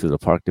Frolic Through the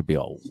Park to be,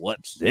 oh,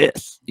 what's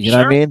this? You know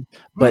what I mean?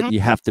 But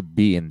you have to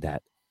be in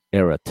that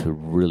era to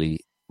really,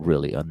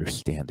 really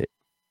understand it.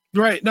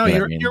 Right. No,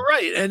 you're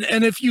right.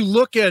 And if you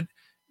look at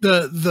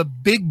the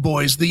big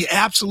boys, the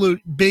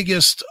absolute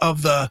biggest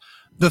of the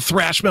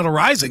thrash metal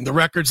rising, the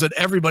records that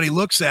everybody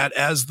looks at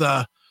as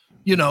the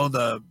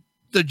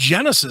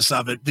genesis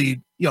of it, the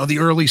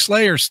early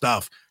Slayer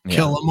stuff,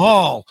 Kill 'Em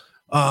All,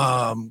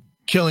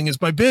 Killing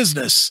Is My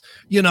Business,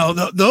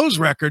 those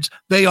records,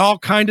 they all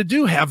kind of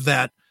do have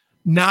that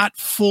not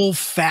full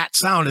fat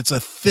sound. It's a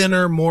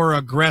thinner, more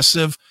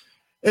aggressive.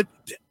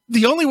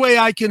 The only way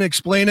I can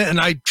explain it,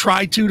 and I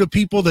try to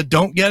people that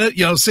don't get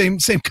it, same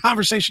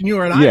conversation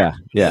you and I.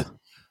 Yeah.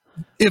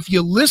 If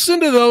you listen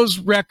to those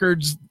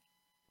records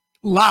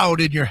loud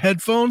in your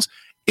headphones,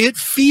 it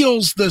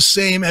feels the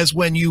same as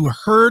when you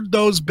heard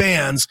those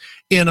bands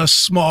in a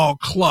small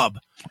club.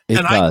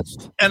 It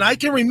does. I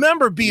can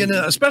remember being,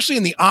 especially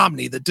in the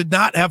Omni, that did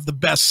not have the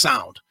best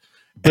sound.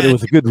 But it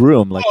was a good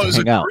room, it was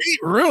a great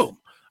room.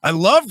 I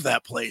loved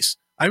that place.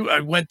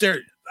 I went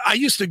there. I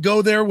used to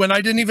go there when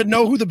I didn't even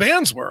know who the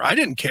bands were. I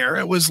didn't care.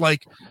 It was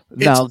like,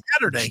 it's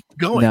Saturday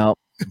going. Now,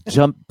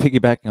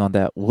 piggybacking on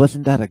that,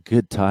 wasn't that a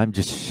good time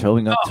just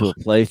showing up to a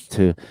place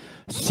to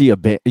see a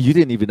band? You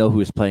didn't even know who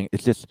was playing.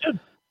 It's just,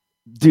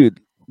 dude,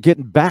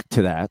 getting back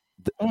to that,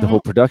 the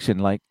whole production,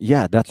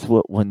 that's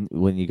what, when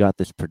you got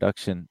this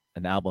production,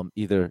 an album,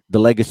 either The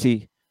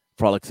Legacy,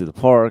 Frolic Through the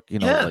Park,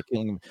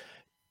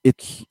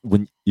 it's,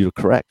 when you're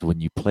correct, when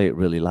you play it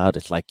really loud,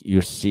 it's like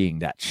you're seeing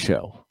that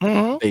show,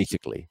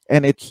 basically.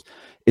 And it's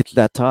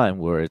that time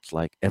where it's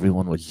like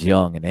everyone was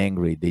young and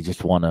angry. They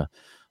just want to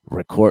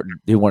record.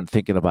 They weren't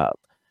thinking about,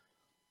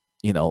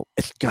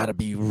 it's got to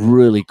be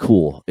really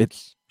cool.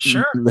 It's,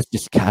 let's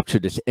just capture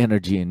this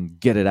energy and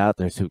get it out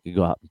there so we can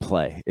go out and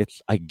play.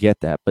 I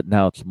get that, but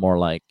now it's more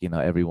like,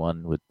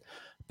 everyone with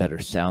better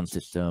sound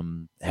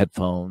system,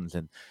 headphones,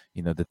 and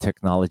the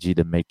technology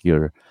to make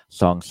your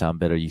song sound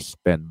better. You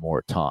spend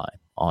more time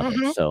on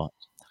it. So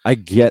I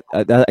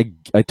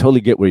totally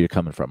get where you're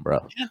coming from,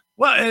 bro. Yeah.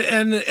 Well,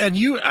 and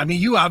you,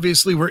 you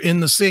obviously were in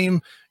the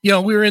same,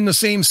 we were in the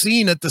same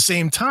scene at the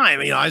same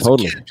time. I was a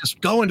kid just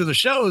going to the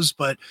shows,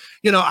 but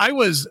when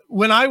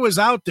I was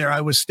out there,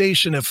 I was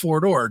stationed at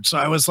Fort Ord. So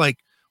I was like,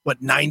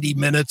 90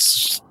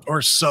 minutes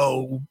or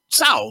so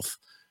south.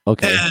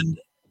 Okay.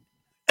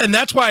 And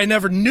that's why I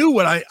never knew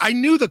I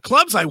knew the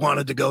clubs I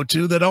wanted to go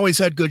to that always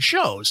had good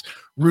shows.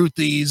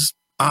 Ruthie's,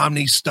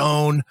 Omni,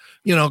 Stone,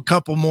 a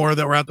couple more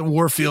that were at the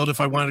Warfield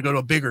if I wanted to go to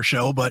a bigger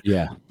show. But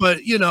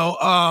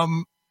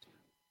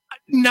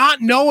not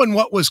knowing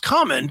what was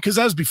coming, because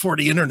that was before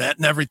the internet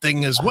and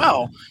everything as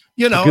well.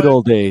 The good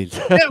old days.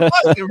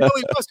 It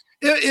really was.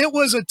 It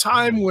was a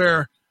time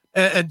where,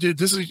 and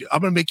dude, I'm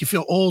going to make you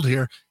feel old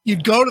here.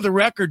 You'd go to the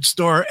record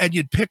store and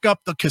you'd pick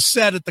up the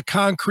cassette at the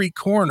concrete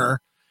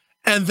corner.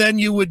 And then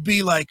you would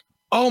be like,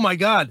 oh my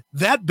God,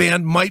 that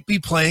band might be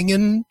playing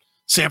in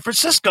San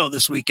Francisco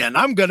this weekend.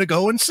 I'm going to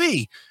go and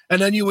see.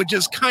 And then you would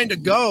just kind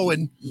of go,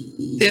 and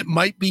it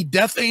might be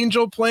Death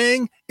Angel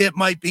playing. It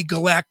might be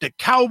Galactic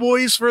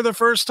Cowboys for the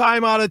first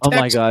time out of Texas.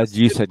 Oh my God,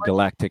 you said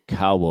Galactic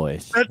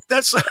Cowboys.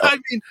 That's I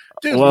mean,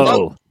 dude,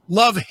 Whoa.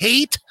 love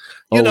hate.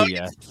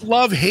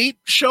 Love hate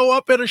show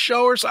up at a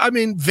show or so. I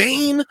mean,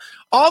 Vane,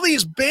 all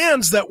these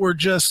bands that were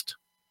just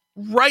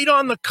right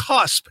on the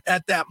cusp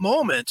at that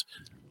moment,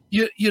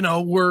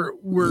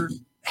 were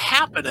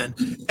happening,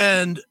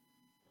 and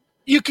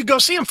you could go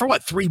see them for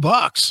what, $3,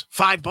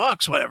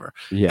 $5, whatever.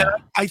 Yeah.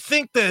 And I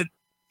think that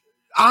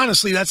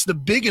honestly, that's the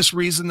biggest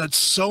reason that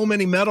so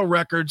many metal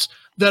records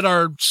that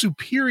are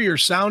superior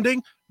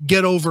sounding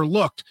get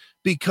overlooked,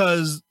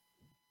 because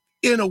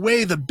in a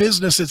way, the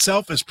business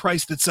itself has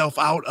priced itself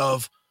out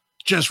of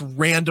just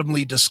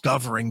randomly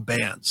discovering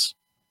bands.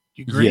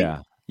 You agree?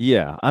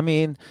 Yeah. I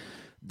mean,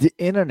 the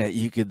internet,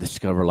 you could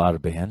discover a lot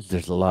of bands.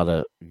 There's a lot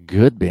of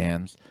good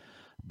bands,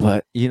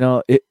 but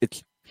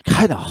it's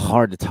kind of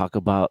hard to talk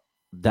about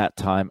that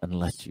time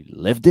unless you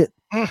lived it.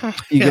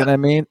 You get what I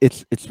mean?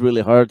 It's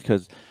really hard,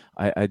 because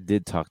I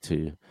did talk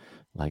to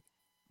like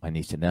my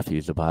niece and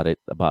nephews about it,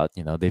 about,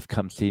 they've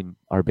come see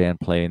our band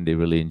play and they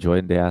really enjoyed it.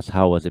 And they asked,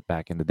 how was it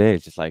back in the day?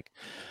 It's just like,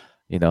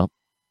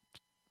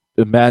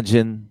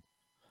 imagine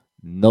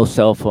no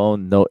cell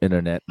phone, no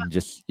internet, and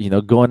just,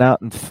 going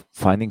out and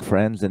finding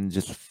friends and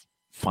just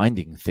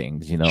finding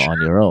things, on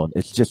your own.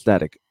 It's just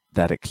that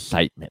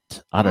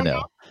excitement. I don't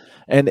know.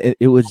 And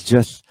it was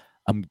just,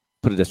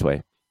 put it this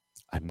way,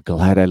 I'm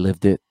glad I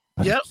lived it,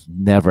 but it's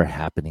never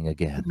happening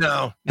again.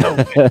 No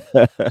way.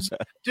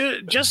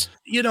 Dude, just,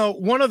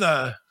 one of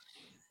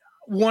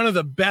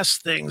the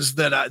best things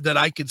that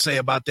I could say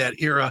about that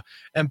era,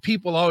 and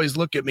people always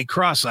look at me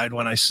cross-eyed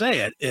when I say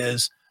it,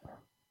 is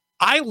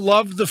I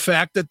loved the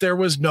fact that there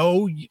was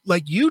no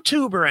like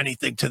YouTube or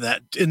anything to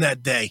that in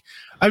that day.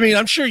 I mean,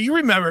 I'm sure you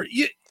remember.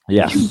 You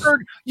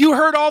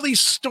heard all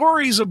these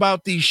stories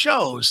about these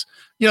shows.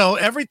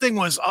 Everything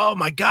was, oh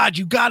my God,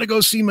 you got to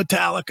go see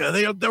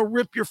Metallica. They'll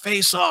rip your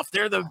face off.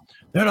 They're the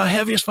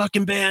heaviest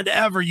fucking band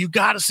ever. You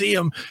got to see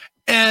them.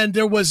 And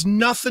there was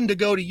nothing to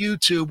go to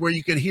YouTube where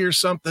you could hear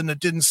something that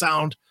didn't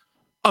sound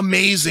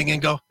amazing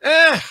and go,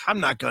 I'm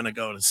not going to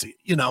go to see,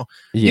 You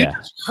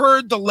just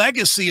heard the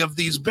legacy of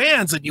these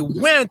bands and you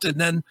went. And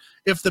then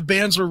if the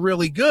bands were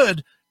really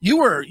good, you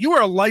were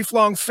a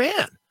lifelong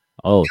fan.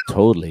 Oh,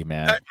 totally,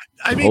 man.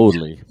 I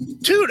mean,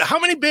 dude, how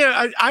many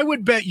bands? I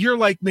would bet you're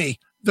like me.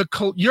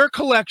 Your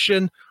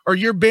collection or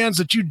your bands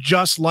that you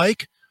just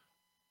like,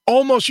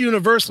 almost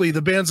universally,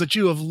 the bands that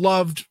you have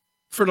loved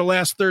for the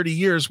last 30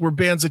 years were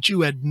bands that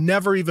you had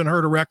never even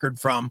heard a record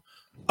from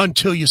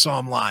until you saw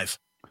them live.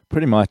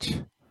 Pretty much.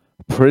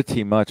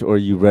 Or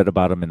you read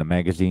about them in a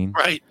magazine.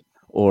 Right.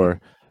 Or,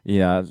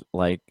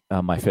 like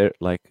my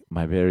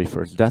very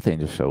first Death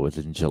Angel show was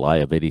in July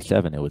of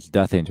 '87. It was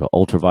Death Angel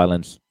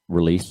Ultraviolence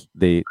release.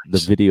 The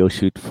video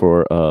shoot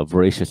for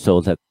Voracious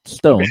Souls at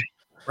Stone. Okay.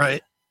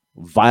 Right.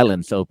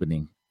 Violence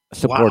opening,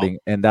 supporting,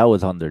 and that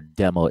was on their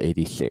demo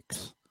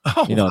 86.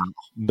 Oh,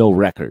 no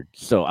record.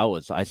 So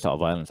I saw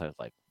Violence. I was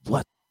like,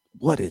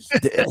 what is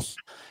this?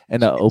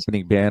 And an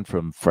opening band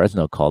from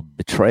Fresno called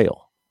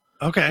Betrayal.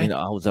 Okay.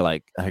 I was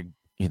like,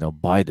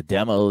 buy the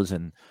demos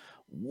and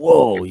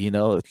whoa,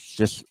 it's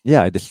just,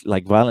 I just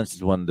like Violence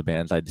is one of the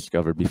bands I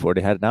discovered before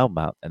they had an album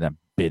out, and I've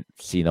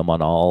seen them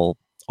on all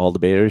the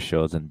Bay Area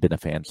shows and been a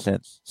fan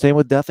since. Same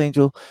with Death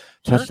Angel,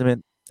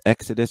 Testament,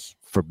 Exodus,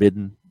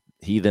 Forbidden,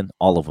 Heathen,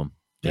 all of them.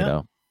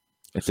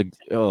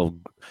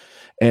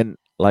 And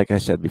like I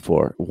said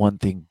before, one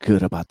thing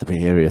good about the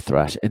Bay Area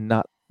thrash, and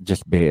not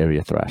just Bay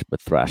Area thrash, but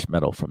thrash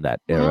metal from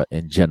that era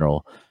in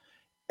general,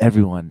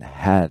 everyone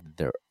had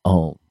their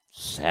own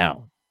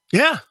sound.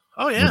 Yeah.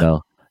 Oh yeah.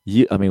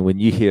 When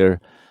you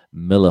hear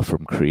Milla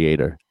from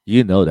Creator,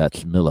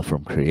 that's Milla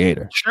from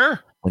Creator. Sure.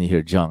 When you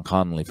hear John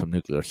Connolly from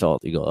Nuclear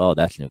Assault, you go, oh,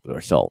 that's Nuclear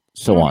Assault,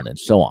 so on and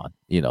so on.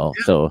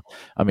 So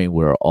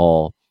we're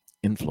all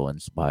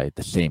influenced by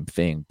the same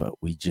thing, but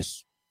we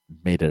just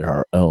made it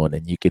our own,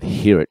 and you could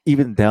hear it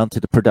even down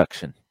to the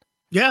production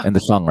and the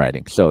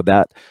songwriting. So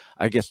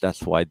I guess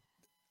that's why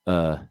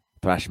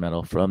thrash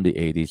metal from the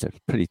 80s are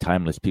pretty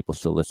timeless. People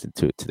still listen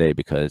to it today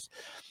because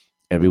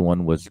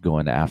everyone was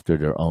going after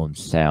their own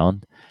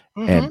sound,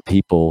 and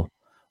the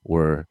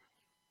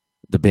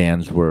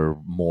bands were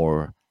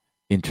more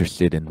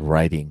interested in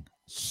writing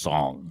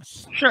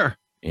songs. Sure.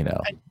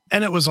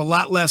 And it was a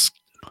lot less,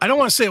 I don't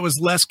want to say it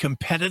was less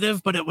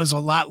competitive, but it was a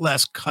lot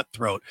less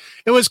cutthroat.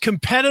 It was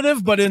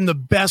competitive, but in the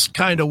best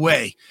kind of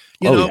way.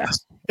 It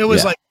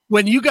was like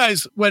when you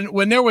guys,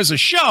 when there was a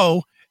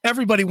show,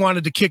 everybody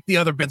wanted to kick the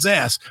other band's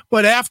ass,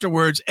 but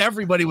afterwards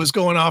everybody was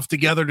going off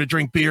together to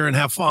drink beer and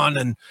have fun.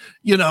 And,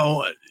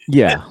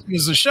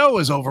 because the show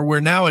is over,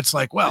 where now it's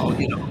like, well,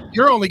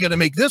 you're only going to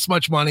make this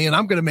much money and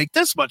I'm going to make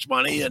this much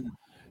money. And,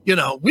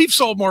 we've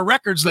sold more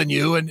records than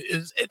you, and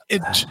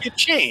it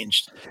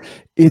changed.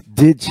 It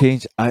did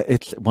change.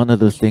 It's one of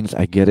those things.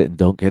 I get it and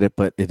don't get it,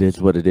 but it is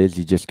what it is.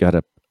 You just got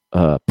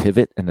to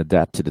pivot and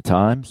adapt to the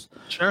times.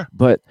 Sure.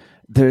 But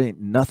there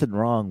ain't nothing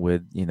wrong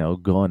with,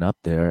 going up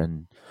there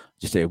and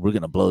just say, we're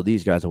going to blow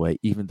these guys away,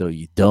 even though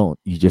you don't.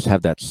 You just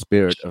have that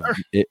spirit of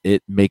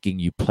it making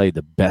you play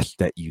the best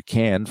that you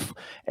can.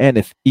 And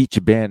if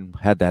each band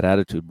had that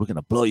attitude, we're going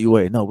to blow you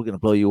away. No, we're going to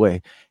blow you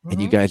away.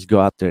 And you guys go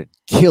out there and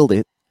killed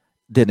it,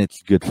 then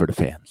it's good for the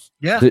fans.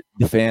 Yeah.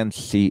 The fans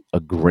see a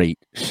great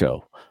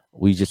show.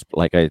 We just,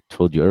 like I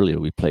told you earlier,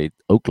 we played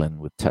Oakland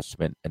with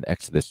Testament and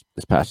Exodus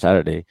this past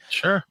Saturday.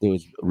 Sure. There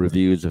was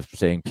reviews of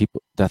saying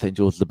Death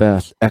Angel was the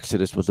best,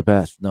 Exodus was the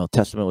best, no,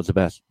 Testament was the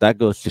best. That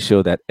goes to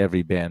show that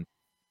every band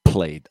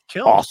played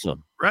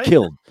awesome, right?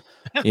 Killed.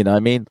 You know what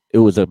I mean? It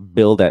was a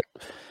bill that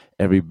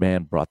every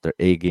band brought their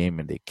A game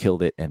and they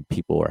killed it, and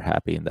people were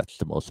happy, and that's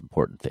the most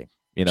important thing.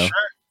 Sure.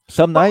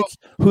 Some nights,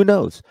 who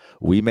knows?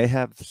 We may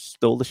have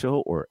stole the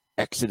show, or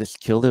Exodus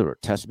killed it, or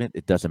Testament.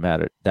 It doesn't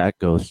matter. That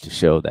goes to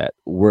show that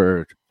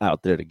we're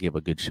out there to give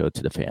a good show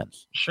to the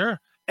fans. Sure.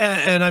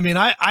 And I mean,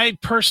 I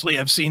personally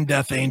have seen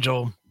Death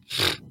Angel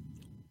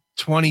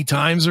 20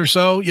 times or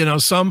so,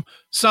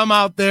 some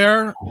out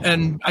there.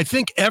 And I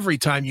think every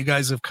time you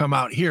guys have come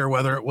out here,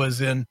 whether it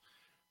was in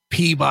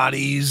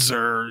Peabody's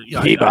or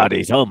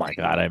Peabody's. Oh my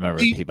God. I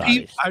remember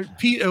Peabody's.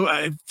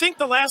 I think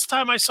the last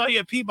time I saw you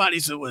at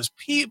Peabody's, it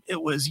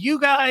was you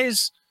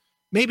guys,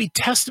 maybe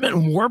Testament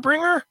and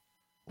Warbringer.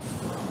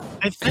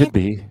 I think could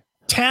be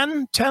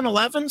 10,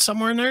 11,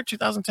 somewhere in there,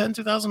 2010,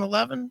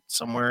 2011,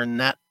 somewhere in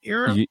that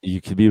era.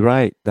 You could be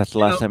right. That's the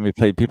last time we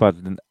played Peabody.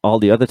 And all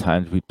the other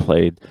times we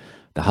played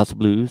the House of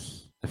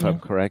Blues, if I'm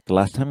correct. The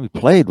last time we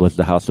played was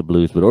the House of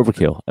Blues with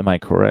Overkill. Am I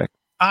correct?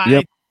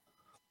 I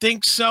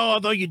think so,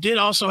 although you did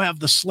also have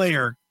the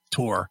Slayer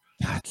tour.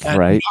 That's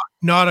right.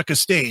 Nautica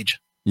Stage.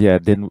 Yeah,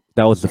 then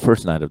that was the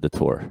first night of the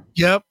tour.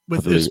 Yep,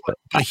 with this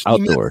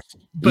outdoors.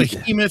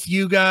 Behemoth,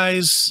 you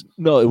guys.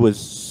 No, it was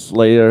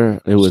Slayer.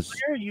 It was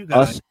Slayer, you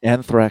guys. us,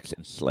 Anthrax,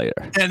 and Slayer.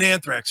 And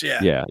Anthrax,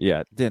 yeah.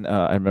 Yeah. Then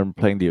I remember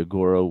playing the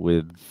Agora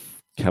with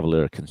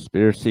Cavalier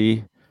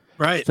Conspiracy.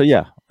 Right. So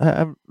yeah,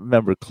 I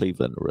remember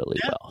Cleveland really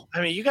well.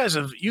 I mean, you guys,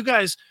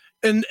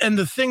 and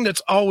the thing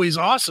that's always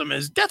awesome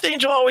is Death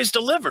Angel always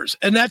delivers,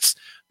 and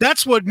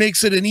that's what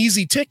makes it an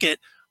easy ticket.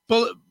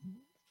 But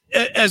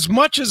as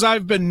much as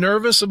I've been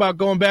nervous about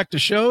going back to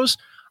shows,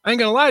 I ain't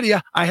gonna lie to you,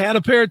 I had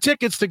a pair of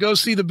tickets to go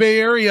see the Bay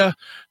Area,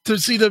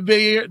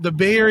 the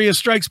Bay Area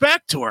Strikes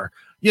Back tour.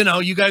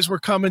 You guys were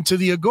coming to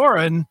the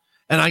Agora, and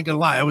I ain't gonna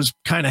lie, I was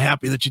kind of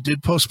happy that you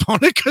did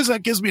postpone it, because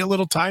that gives me a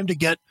little time to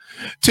get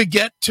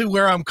to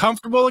where I'm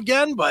comfortable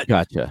again. But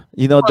gotcha.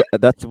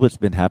 That's what's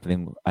been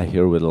happening, I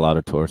hear, with a lot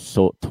of tours.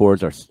 So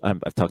tours are,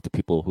 I've talked to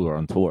people who are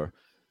on tour,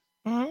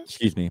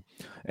 excuse me,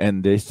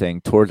 and they're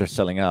saying tours are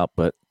selling out,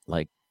 but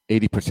like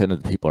 80%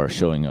 of the people are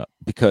showing up,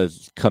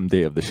 because come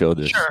day of the show,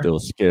 they're still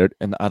scared,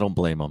 and I don't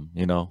blame them.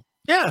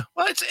 Yeah,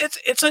 well,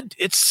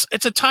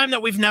 it's a time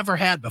that we've never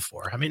had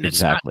before. I mean,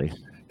 exactly.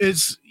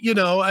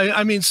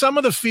 I mean, some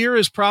of the fear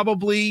is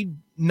probably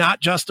not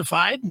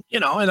justified,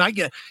 and I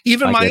get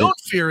my own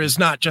fear is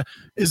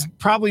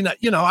probably not.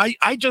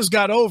 I just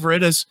got over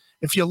it. As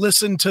if you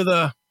listen to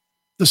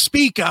the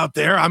speak out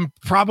there, I'm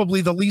probably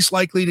the least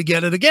likely to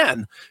get it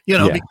again.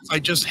 Because I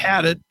just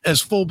had it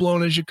as full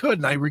blown as you could,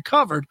 and I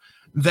recovered.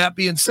 That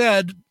being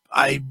said,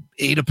 I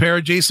ate a pair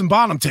of Jason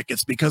Bonham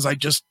tickets because I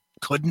just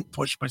couldn't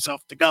push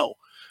myself to go.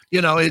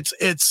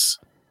 It's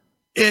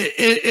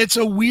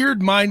a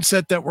weird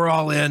mindset that we're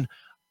all in.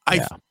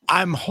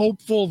 I'm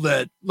hopeful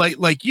that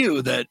like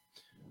you, that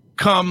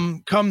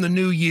come the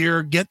new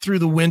year, get through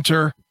the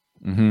winter,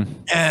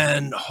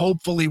 and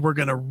hopefully we're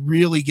going to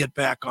really get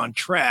back on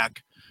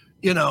track,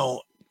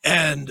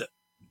 and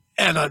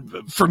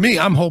for me,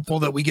 I'm hopeful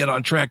that we get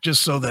on track,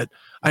 just so that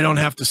I don't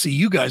have to see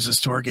you guys'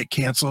 tour get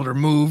canceled or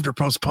moved or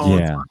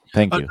postponed for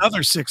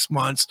another 6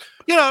 months,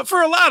 for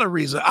a lot of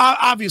reasons.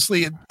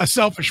 Obviously, a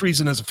selfish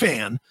reason as a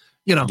fan,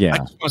 I just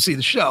want to see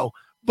the show,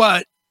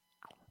 but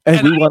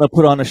we want to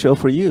put on a show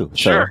for you.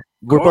 Sure. So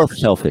we're both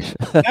selfish.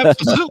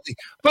 Absolutely.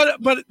 But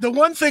the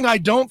one thing I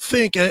don't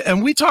think,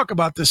 and we talk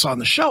about this on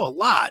the show a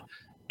lot,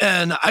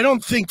 and I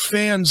don't think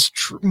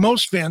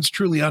most fans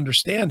truly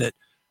understand it.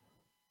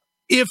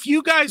 If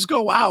you guys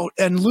go out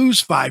and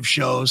lose 5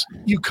 shows,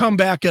 you come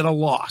back at a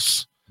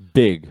loss.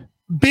 Big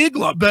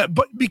loss. But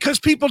because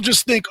people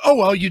just think, oh,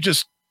 well, you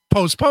just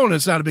postpone,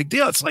 it's not a big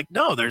deal. It's like,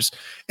 no, there's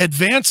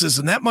advances,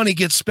 and that money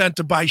gets spent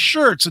to buy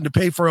shirts and to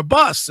pay for a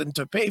bus and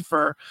to pay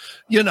for,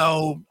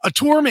 a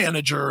tour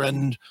manager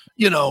and,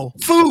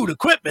 food,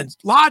 equipment,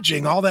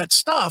 lodging, all that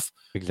stuff.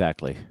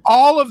 Exactly.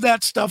 All of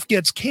that stuff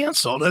gets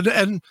canceled.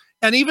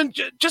 And even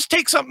just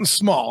take something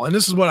small. And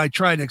this is what I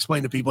try to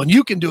explain to people, and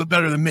you can do it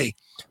better than me.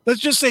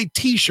 Let's just say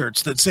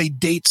t-shirts that say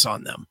dates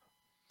on them.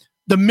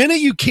 The minute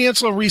you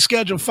cancel or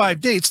reschedule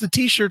 5 dates, the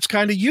t-shirt's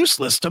kind of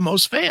useless to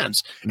most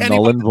fans.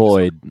 Null and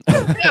void.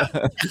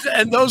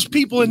 And those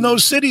people in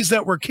those cities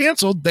that were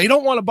canceled, they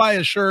don't want to buy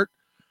a shirt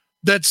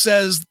that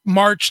says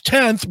March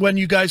 10th when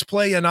you guys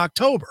play in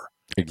October.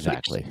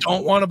 Exactly.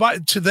 Don't want to buy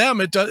it. To them,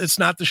 it's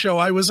not the show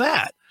I was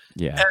at.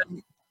 Yeah.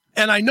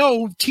 And I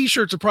know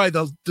t-shirts are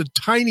probably the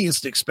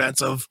tiniest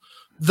expense of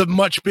the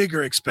much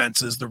bigger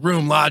expenses, the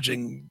room,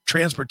 lodging,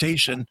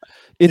 transportation.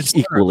 It's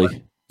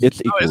equally.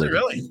 It's Oh, is it equally.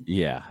 really?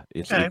 Yeah,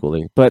 it's Okay.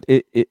 equally. But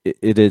it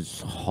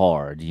is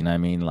hard. You know what I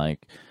mean?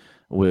 Like,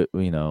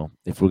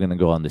 if we're gonna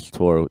go on this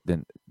tour,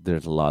 then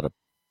there's a lot of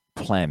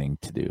planning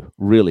to do.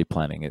 Really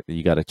planning it.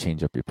 You got to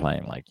change up your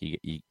plan. Like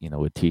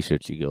with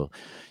T-shirts, you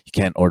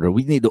can't order.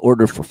 We need to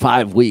order for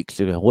 5 weeks.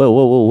 You go,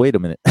 whoa, wait a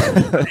minute.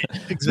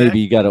 Exactly. Maybe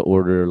you got to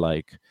order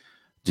like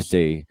just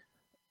say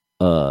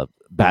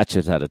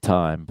batches at a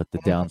time. But the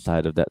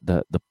downside of that,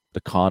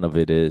 the con of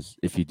it is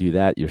if you do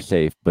that, you're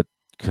safe. But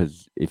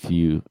because if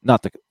you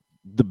not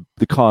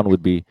the con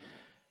would be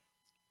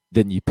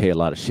then you pay a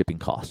lot of shipping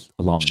costs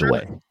along the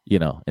way,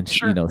 and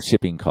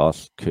shipping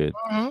costs could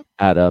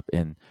add up.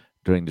 And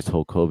during this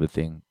whole COVID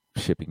thing,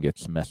 shipping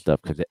gets messed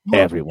up because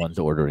everyone's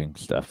ordering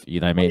stuff. You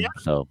know what I mean?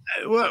 So,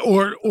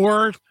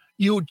 or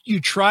you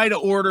try to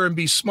order and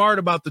be smart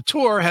about the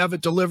tour, have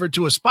it delivered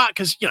to a spot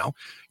because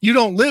you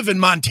don't live in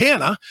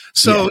Montana,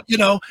 so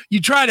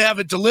you try to have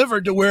it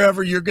delivered to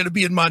wherever you're going to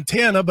be in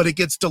Montana, but it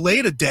gets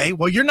delayed a day.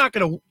 Well, you're not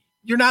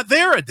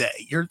there a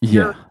day.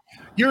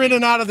 You're in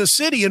and out of the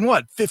city in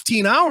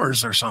 15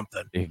 hours or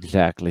something.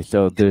 Exactly.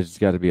 So there's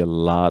got to be a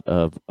lot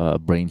of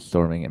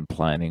brainstorming and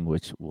planning,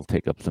 which will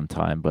take up some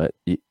time, but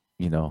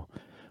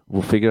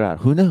we'll figure out.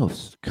 Who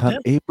knows? Come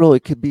April,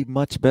 it could be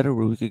much better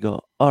where we could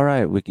go, all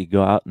right, we could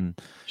go out and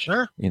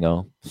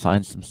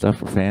sign some stuff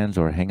for fans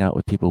or hang out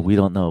with people. We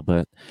don't know.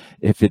 But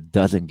if it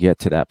doesn't get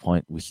to that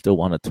point, we still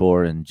want to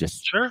tour and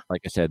just,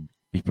 like I said,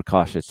 be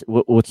precautious.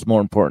 What's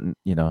more important,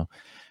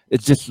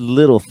 it's just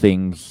little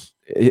things.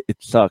 It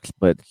sucks,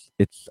 but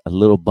it's a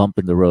little bump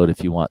in the road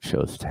if you want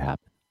shows to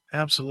happen.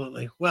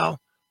 Absolutely. Well,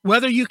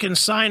 whether you can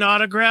sign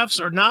autographs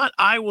or not,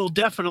 I will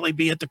definitely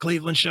be at the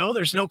Cleveland show.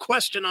 There's no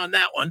question on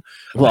that one.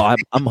 Well,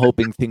 I'm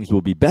hoping things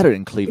will be better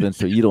in Cleveland,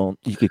 so you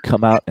could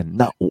come out and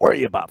not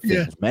worry about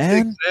things,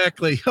 man.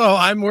 Exactly. Oh,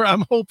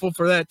 I'm hopeful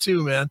for that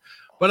too, man.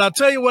 But I'll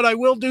tell you what I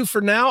will do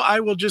for now.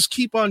 I will just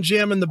keep on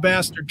jamming the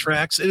Bastard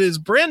tracks. It is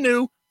brand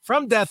new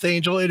from Death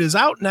Angel. It is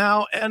out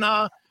now, and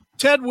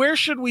Ted, where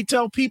should we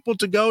tell people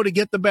to go to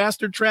get the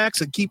Bastard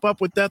tracks and keep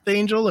up with Death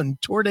Angel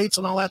and tour dates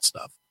and all that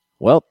stuff?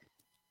 Well,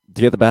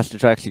 to get the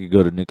Bastard tracks, you can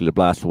go to Nuclear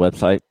Blast's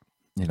website,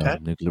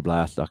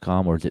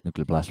 nuclearblast.com, or is it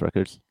Nuclear Blast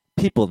Records?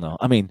 People know.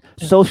 I mean,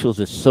 socials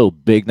is so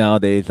big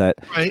nowadays that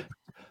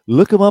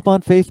look them up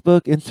on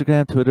Facebook,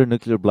 Instagram, Twitter,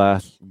 Nuclear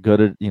Blast. Go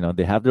to,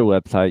 they have their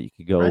website. You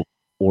can go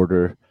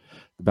order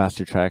the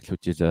Bastard tracks,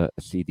 which is a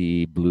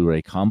CD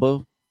Blu-ray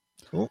combo.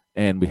 Cool.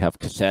 And we have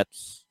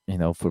cassettes.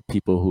 For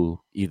people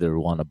who either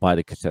want to buy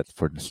the cassettes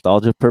for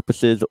nostalgia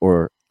purposes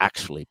or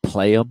actually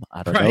play them.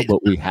 I don't know, but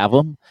we have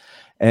them.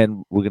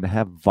 And we're going to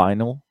have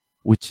vinyl,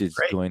 which is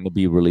going to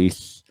be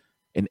released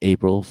in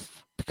April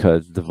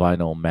because the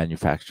vinyl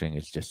manufacturing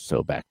is just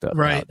so backed up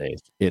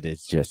nowadays. It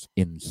is just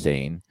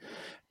insane.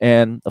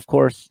 And, of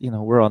course,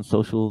 we're on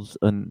socials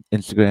on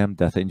Instagram,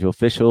 Death Angel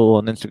Official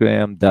on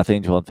Instagram, Death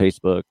Angel on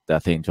Facebook,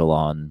 Death Angel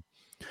on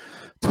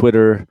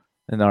Twitter,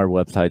 and our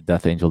website,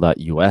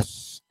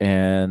 deathangel.us.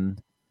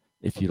 And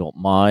if you don't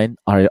mind,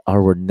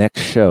 our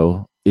next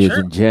show is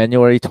in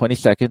January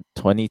 22nd,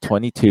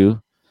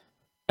 2022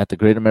 at the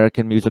Great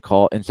American Music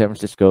Hall in San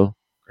Francisco.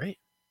 Great.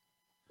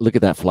 Look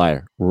at that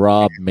flyer.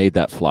 Rob made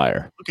that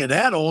flyer. Look at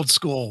that old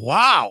school.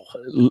 Wow.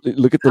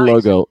 Look at the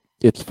logo.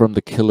 It's from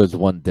the Killers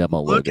One demo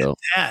logo. Look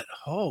at that.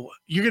 Oh,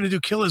 you're going to do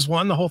Killers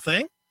One, the whole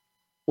thing?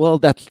 Well,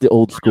 that's the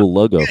old school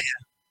logo. Yeah.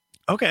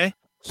 Okay.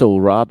 So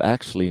Rob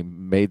actually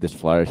made this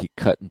flyer. He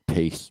cut and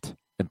pasted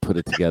and put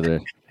it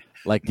together.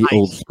 Like the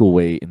old school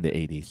way in the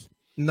 80s.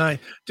 Nice.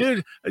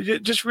 Dude,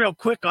 just real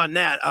quick on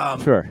that.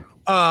 Sure.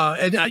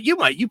 And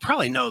you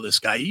probably know this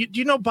guy. Do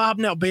you know Bob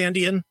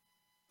Nalbandian?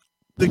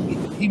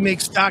 He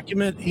makes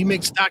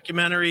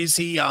documentaries.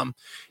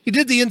 He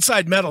did the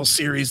Inside Metal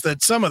series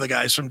that some of the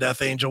guys from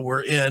Death Angel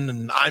were in,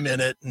 and I'm in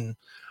it, and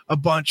a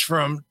bunch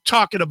from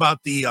talking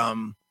about the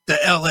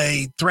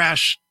LA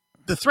thrash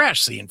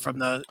scene from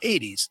the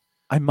 80s.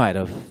 I might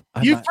have.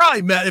 You've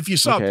probably met, if you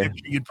saw a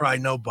picture, you'd probably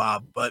know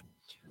Bob, but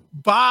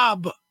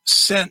Bob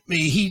sent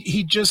me.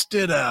 He just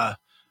did a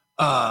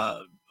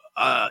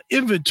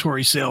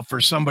inventory sale for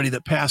somebody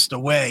that passed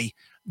away.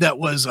 That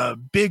was a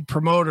big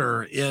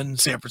promoter in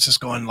San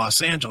Francisco and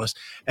Los Angeles,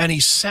 and he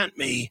sent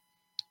me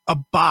a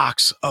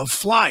box of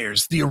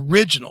flyers, the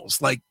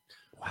originals, like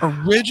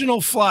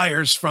original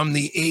flyers from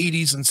the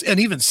 80s and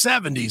even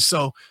 70s.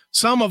 So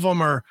some of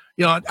them are,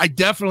 I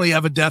definitely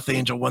have a Death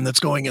Angel one that's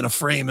going in a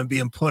frame and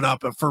being put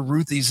up for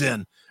Ruthie's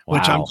Inn.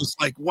 Which I'm just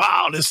like,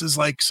 wow, this is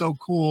like so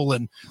cool.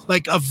 And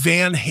like a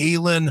Van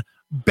Halen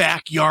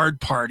backyard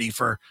party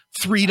for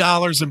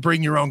 $3 and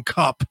bring your own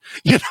cup.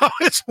 It's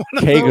one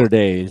of Kager those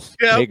days.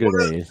 Yeah,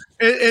 Kager days.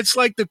 It's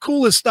like the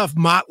coolest stuff.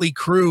 Motley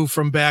Crue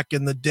from back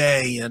in the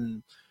day,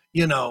 and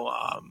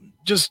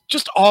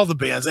just all the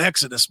bands,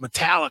 Exodus,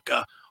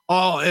 Metallica,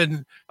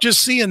 and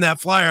just seeing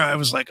that flyer, I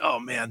was like, oh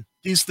man,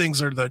 these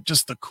things are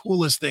just the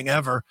coolest thing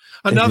ever.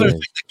 Another thing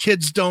the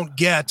kids don't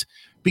get,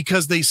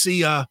 because they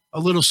see a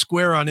little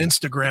square on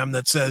Instagram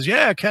that says,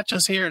 yeah, catch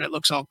us here. And it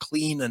looks all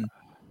clean and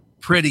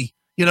pretty.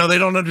 You know, they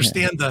don't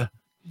understand the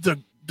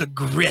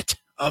grit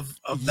of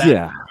that.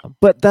 Yeah,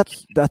 but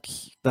that's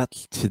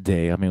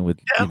today. I mean, with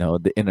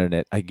the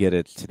internet, I get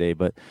it today,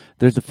 but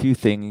there's a few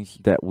things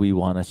that we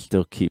want to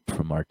still keep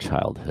from our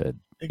childhood.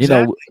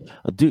 Exactly.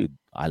 Dude,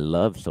 I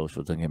love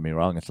social. Don't get me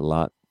wrong; it's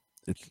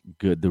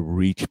good to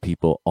reach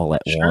people all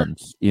at Sure.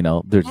 once.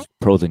 There's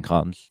pros and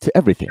cons to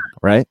everything,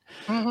 right?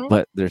 Mm-hmm.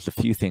 But there's a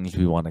few things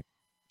we want to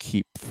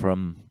keep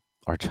from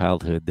our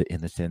childhood, the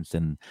innocence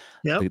and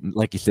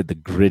like you said, the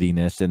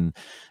grittiness and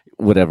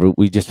whatever.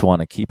 We just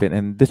want to keep it.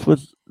 And this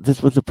was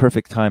the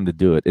perfect time to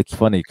do it. It's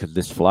funny because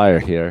this flyer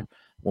here,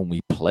 when we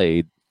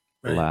played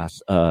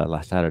last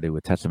Saturday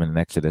with Testament and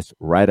Exodus,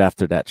 right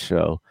after that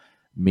show,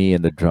 me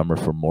and the drummer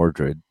for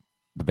Mordred,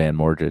 the band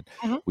Mordred,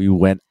 we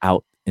went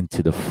out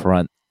into the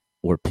front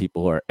where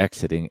people are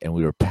exiting and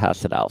we were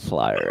passing out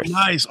flyers.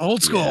 Nice.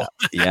 Old school.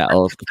 Yeah.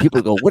 Old school.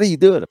 People go, what are you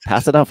doing?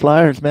 Passing out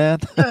flyers, man.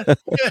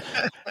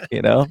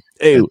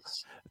 Hey,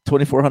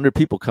 2,400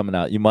 people coming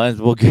out. You might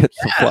as well get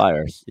some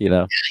flyers,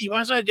 Yeah, you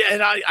might as well.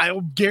 And I will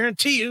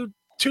guarantee you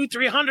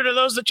 200-300 of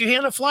those that you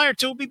hand a flyer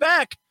to will be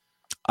back.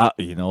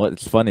 You know what?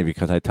 It's funny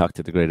because I talked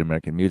to the Great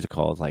American Music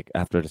Hall like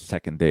after the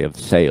second day of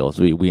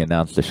sales. We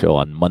announced the show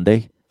on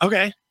Monday.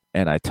 Okay.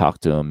 And I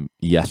talked to them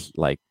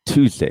like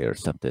Tuesday or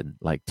something,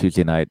 like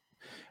Tuesday night.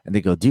 And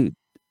they go, dude,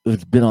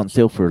 it's been on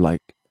sale for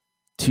like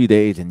 2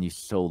 days and you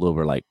sold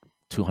over like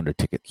 200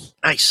 tickets.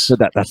 Nice. So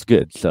that's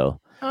good. So,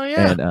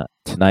 yeah. And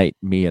tonight,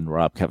 me and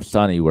Rob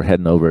Cavastani, we're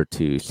heading over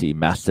to see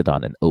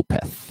Mastodon and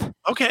Opeth.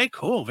 Okay,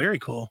 cool. Very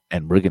cool.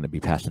 And we're going to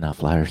be passing out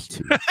flyers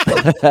too.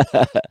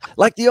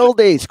 Like the old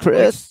days,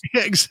 Chris.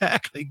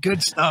 Exactly.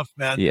 Good stuff,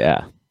 man.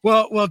 Yeah.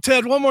 Well,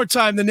 Ted, one more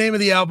time. The name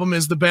of the album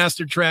is The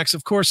Bastard Tracks.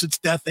 Of course, it's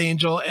Death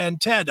Angel. And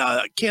Ted,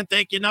 can't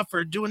thank you enough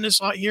for doing this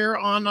here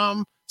on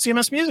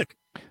CMS Music.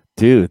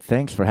 Dude,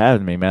 thanks for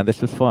having me, man.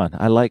 This was fun.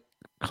 I like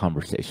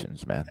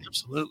conversations, man.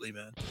 Absolutely,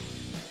 man.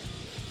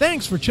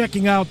 Thanks for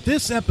checking out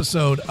this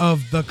episode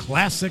of The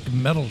Classic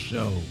Metal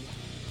Show.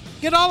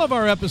 Get all of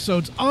our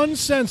episodes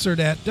uncensored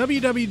at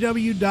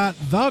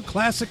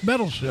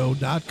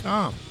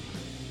www.theclassicmetalshow.com.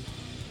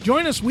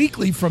 Join us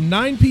weekly from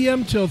 9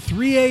 p.m. till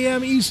 3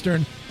 a.m.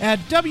 Eastern at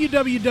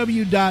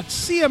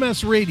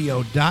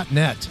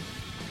www.cmsradio.net.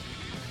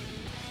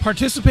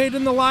 Participate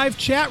in the live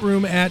chat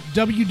room at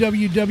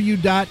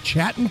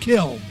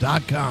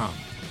www.chatandkill.com.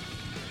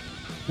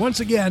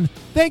 Once again,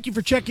 thank you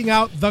for checking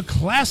out The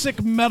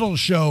Classic Metal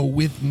Show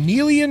with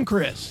Neely and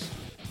Chris.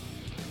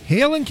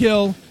 Hail and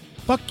kill,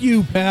 fuck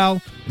you,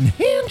 pal, and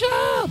hand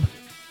job!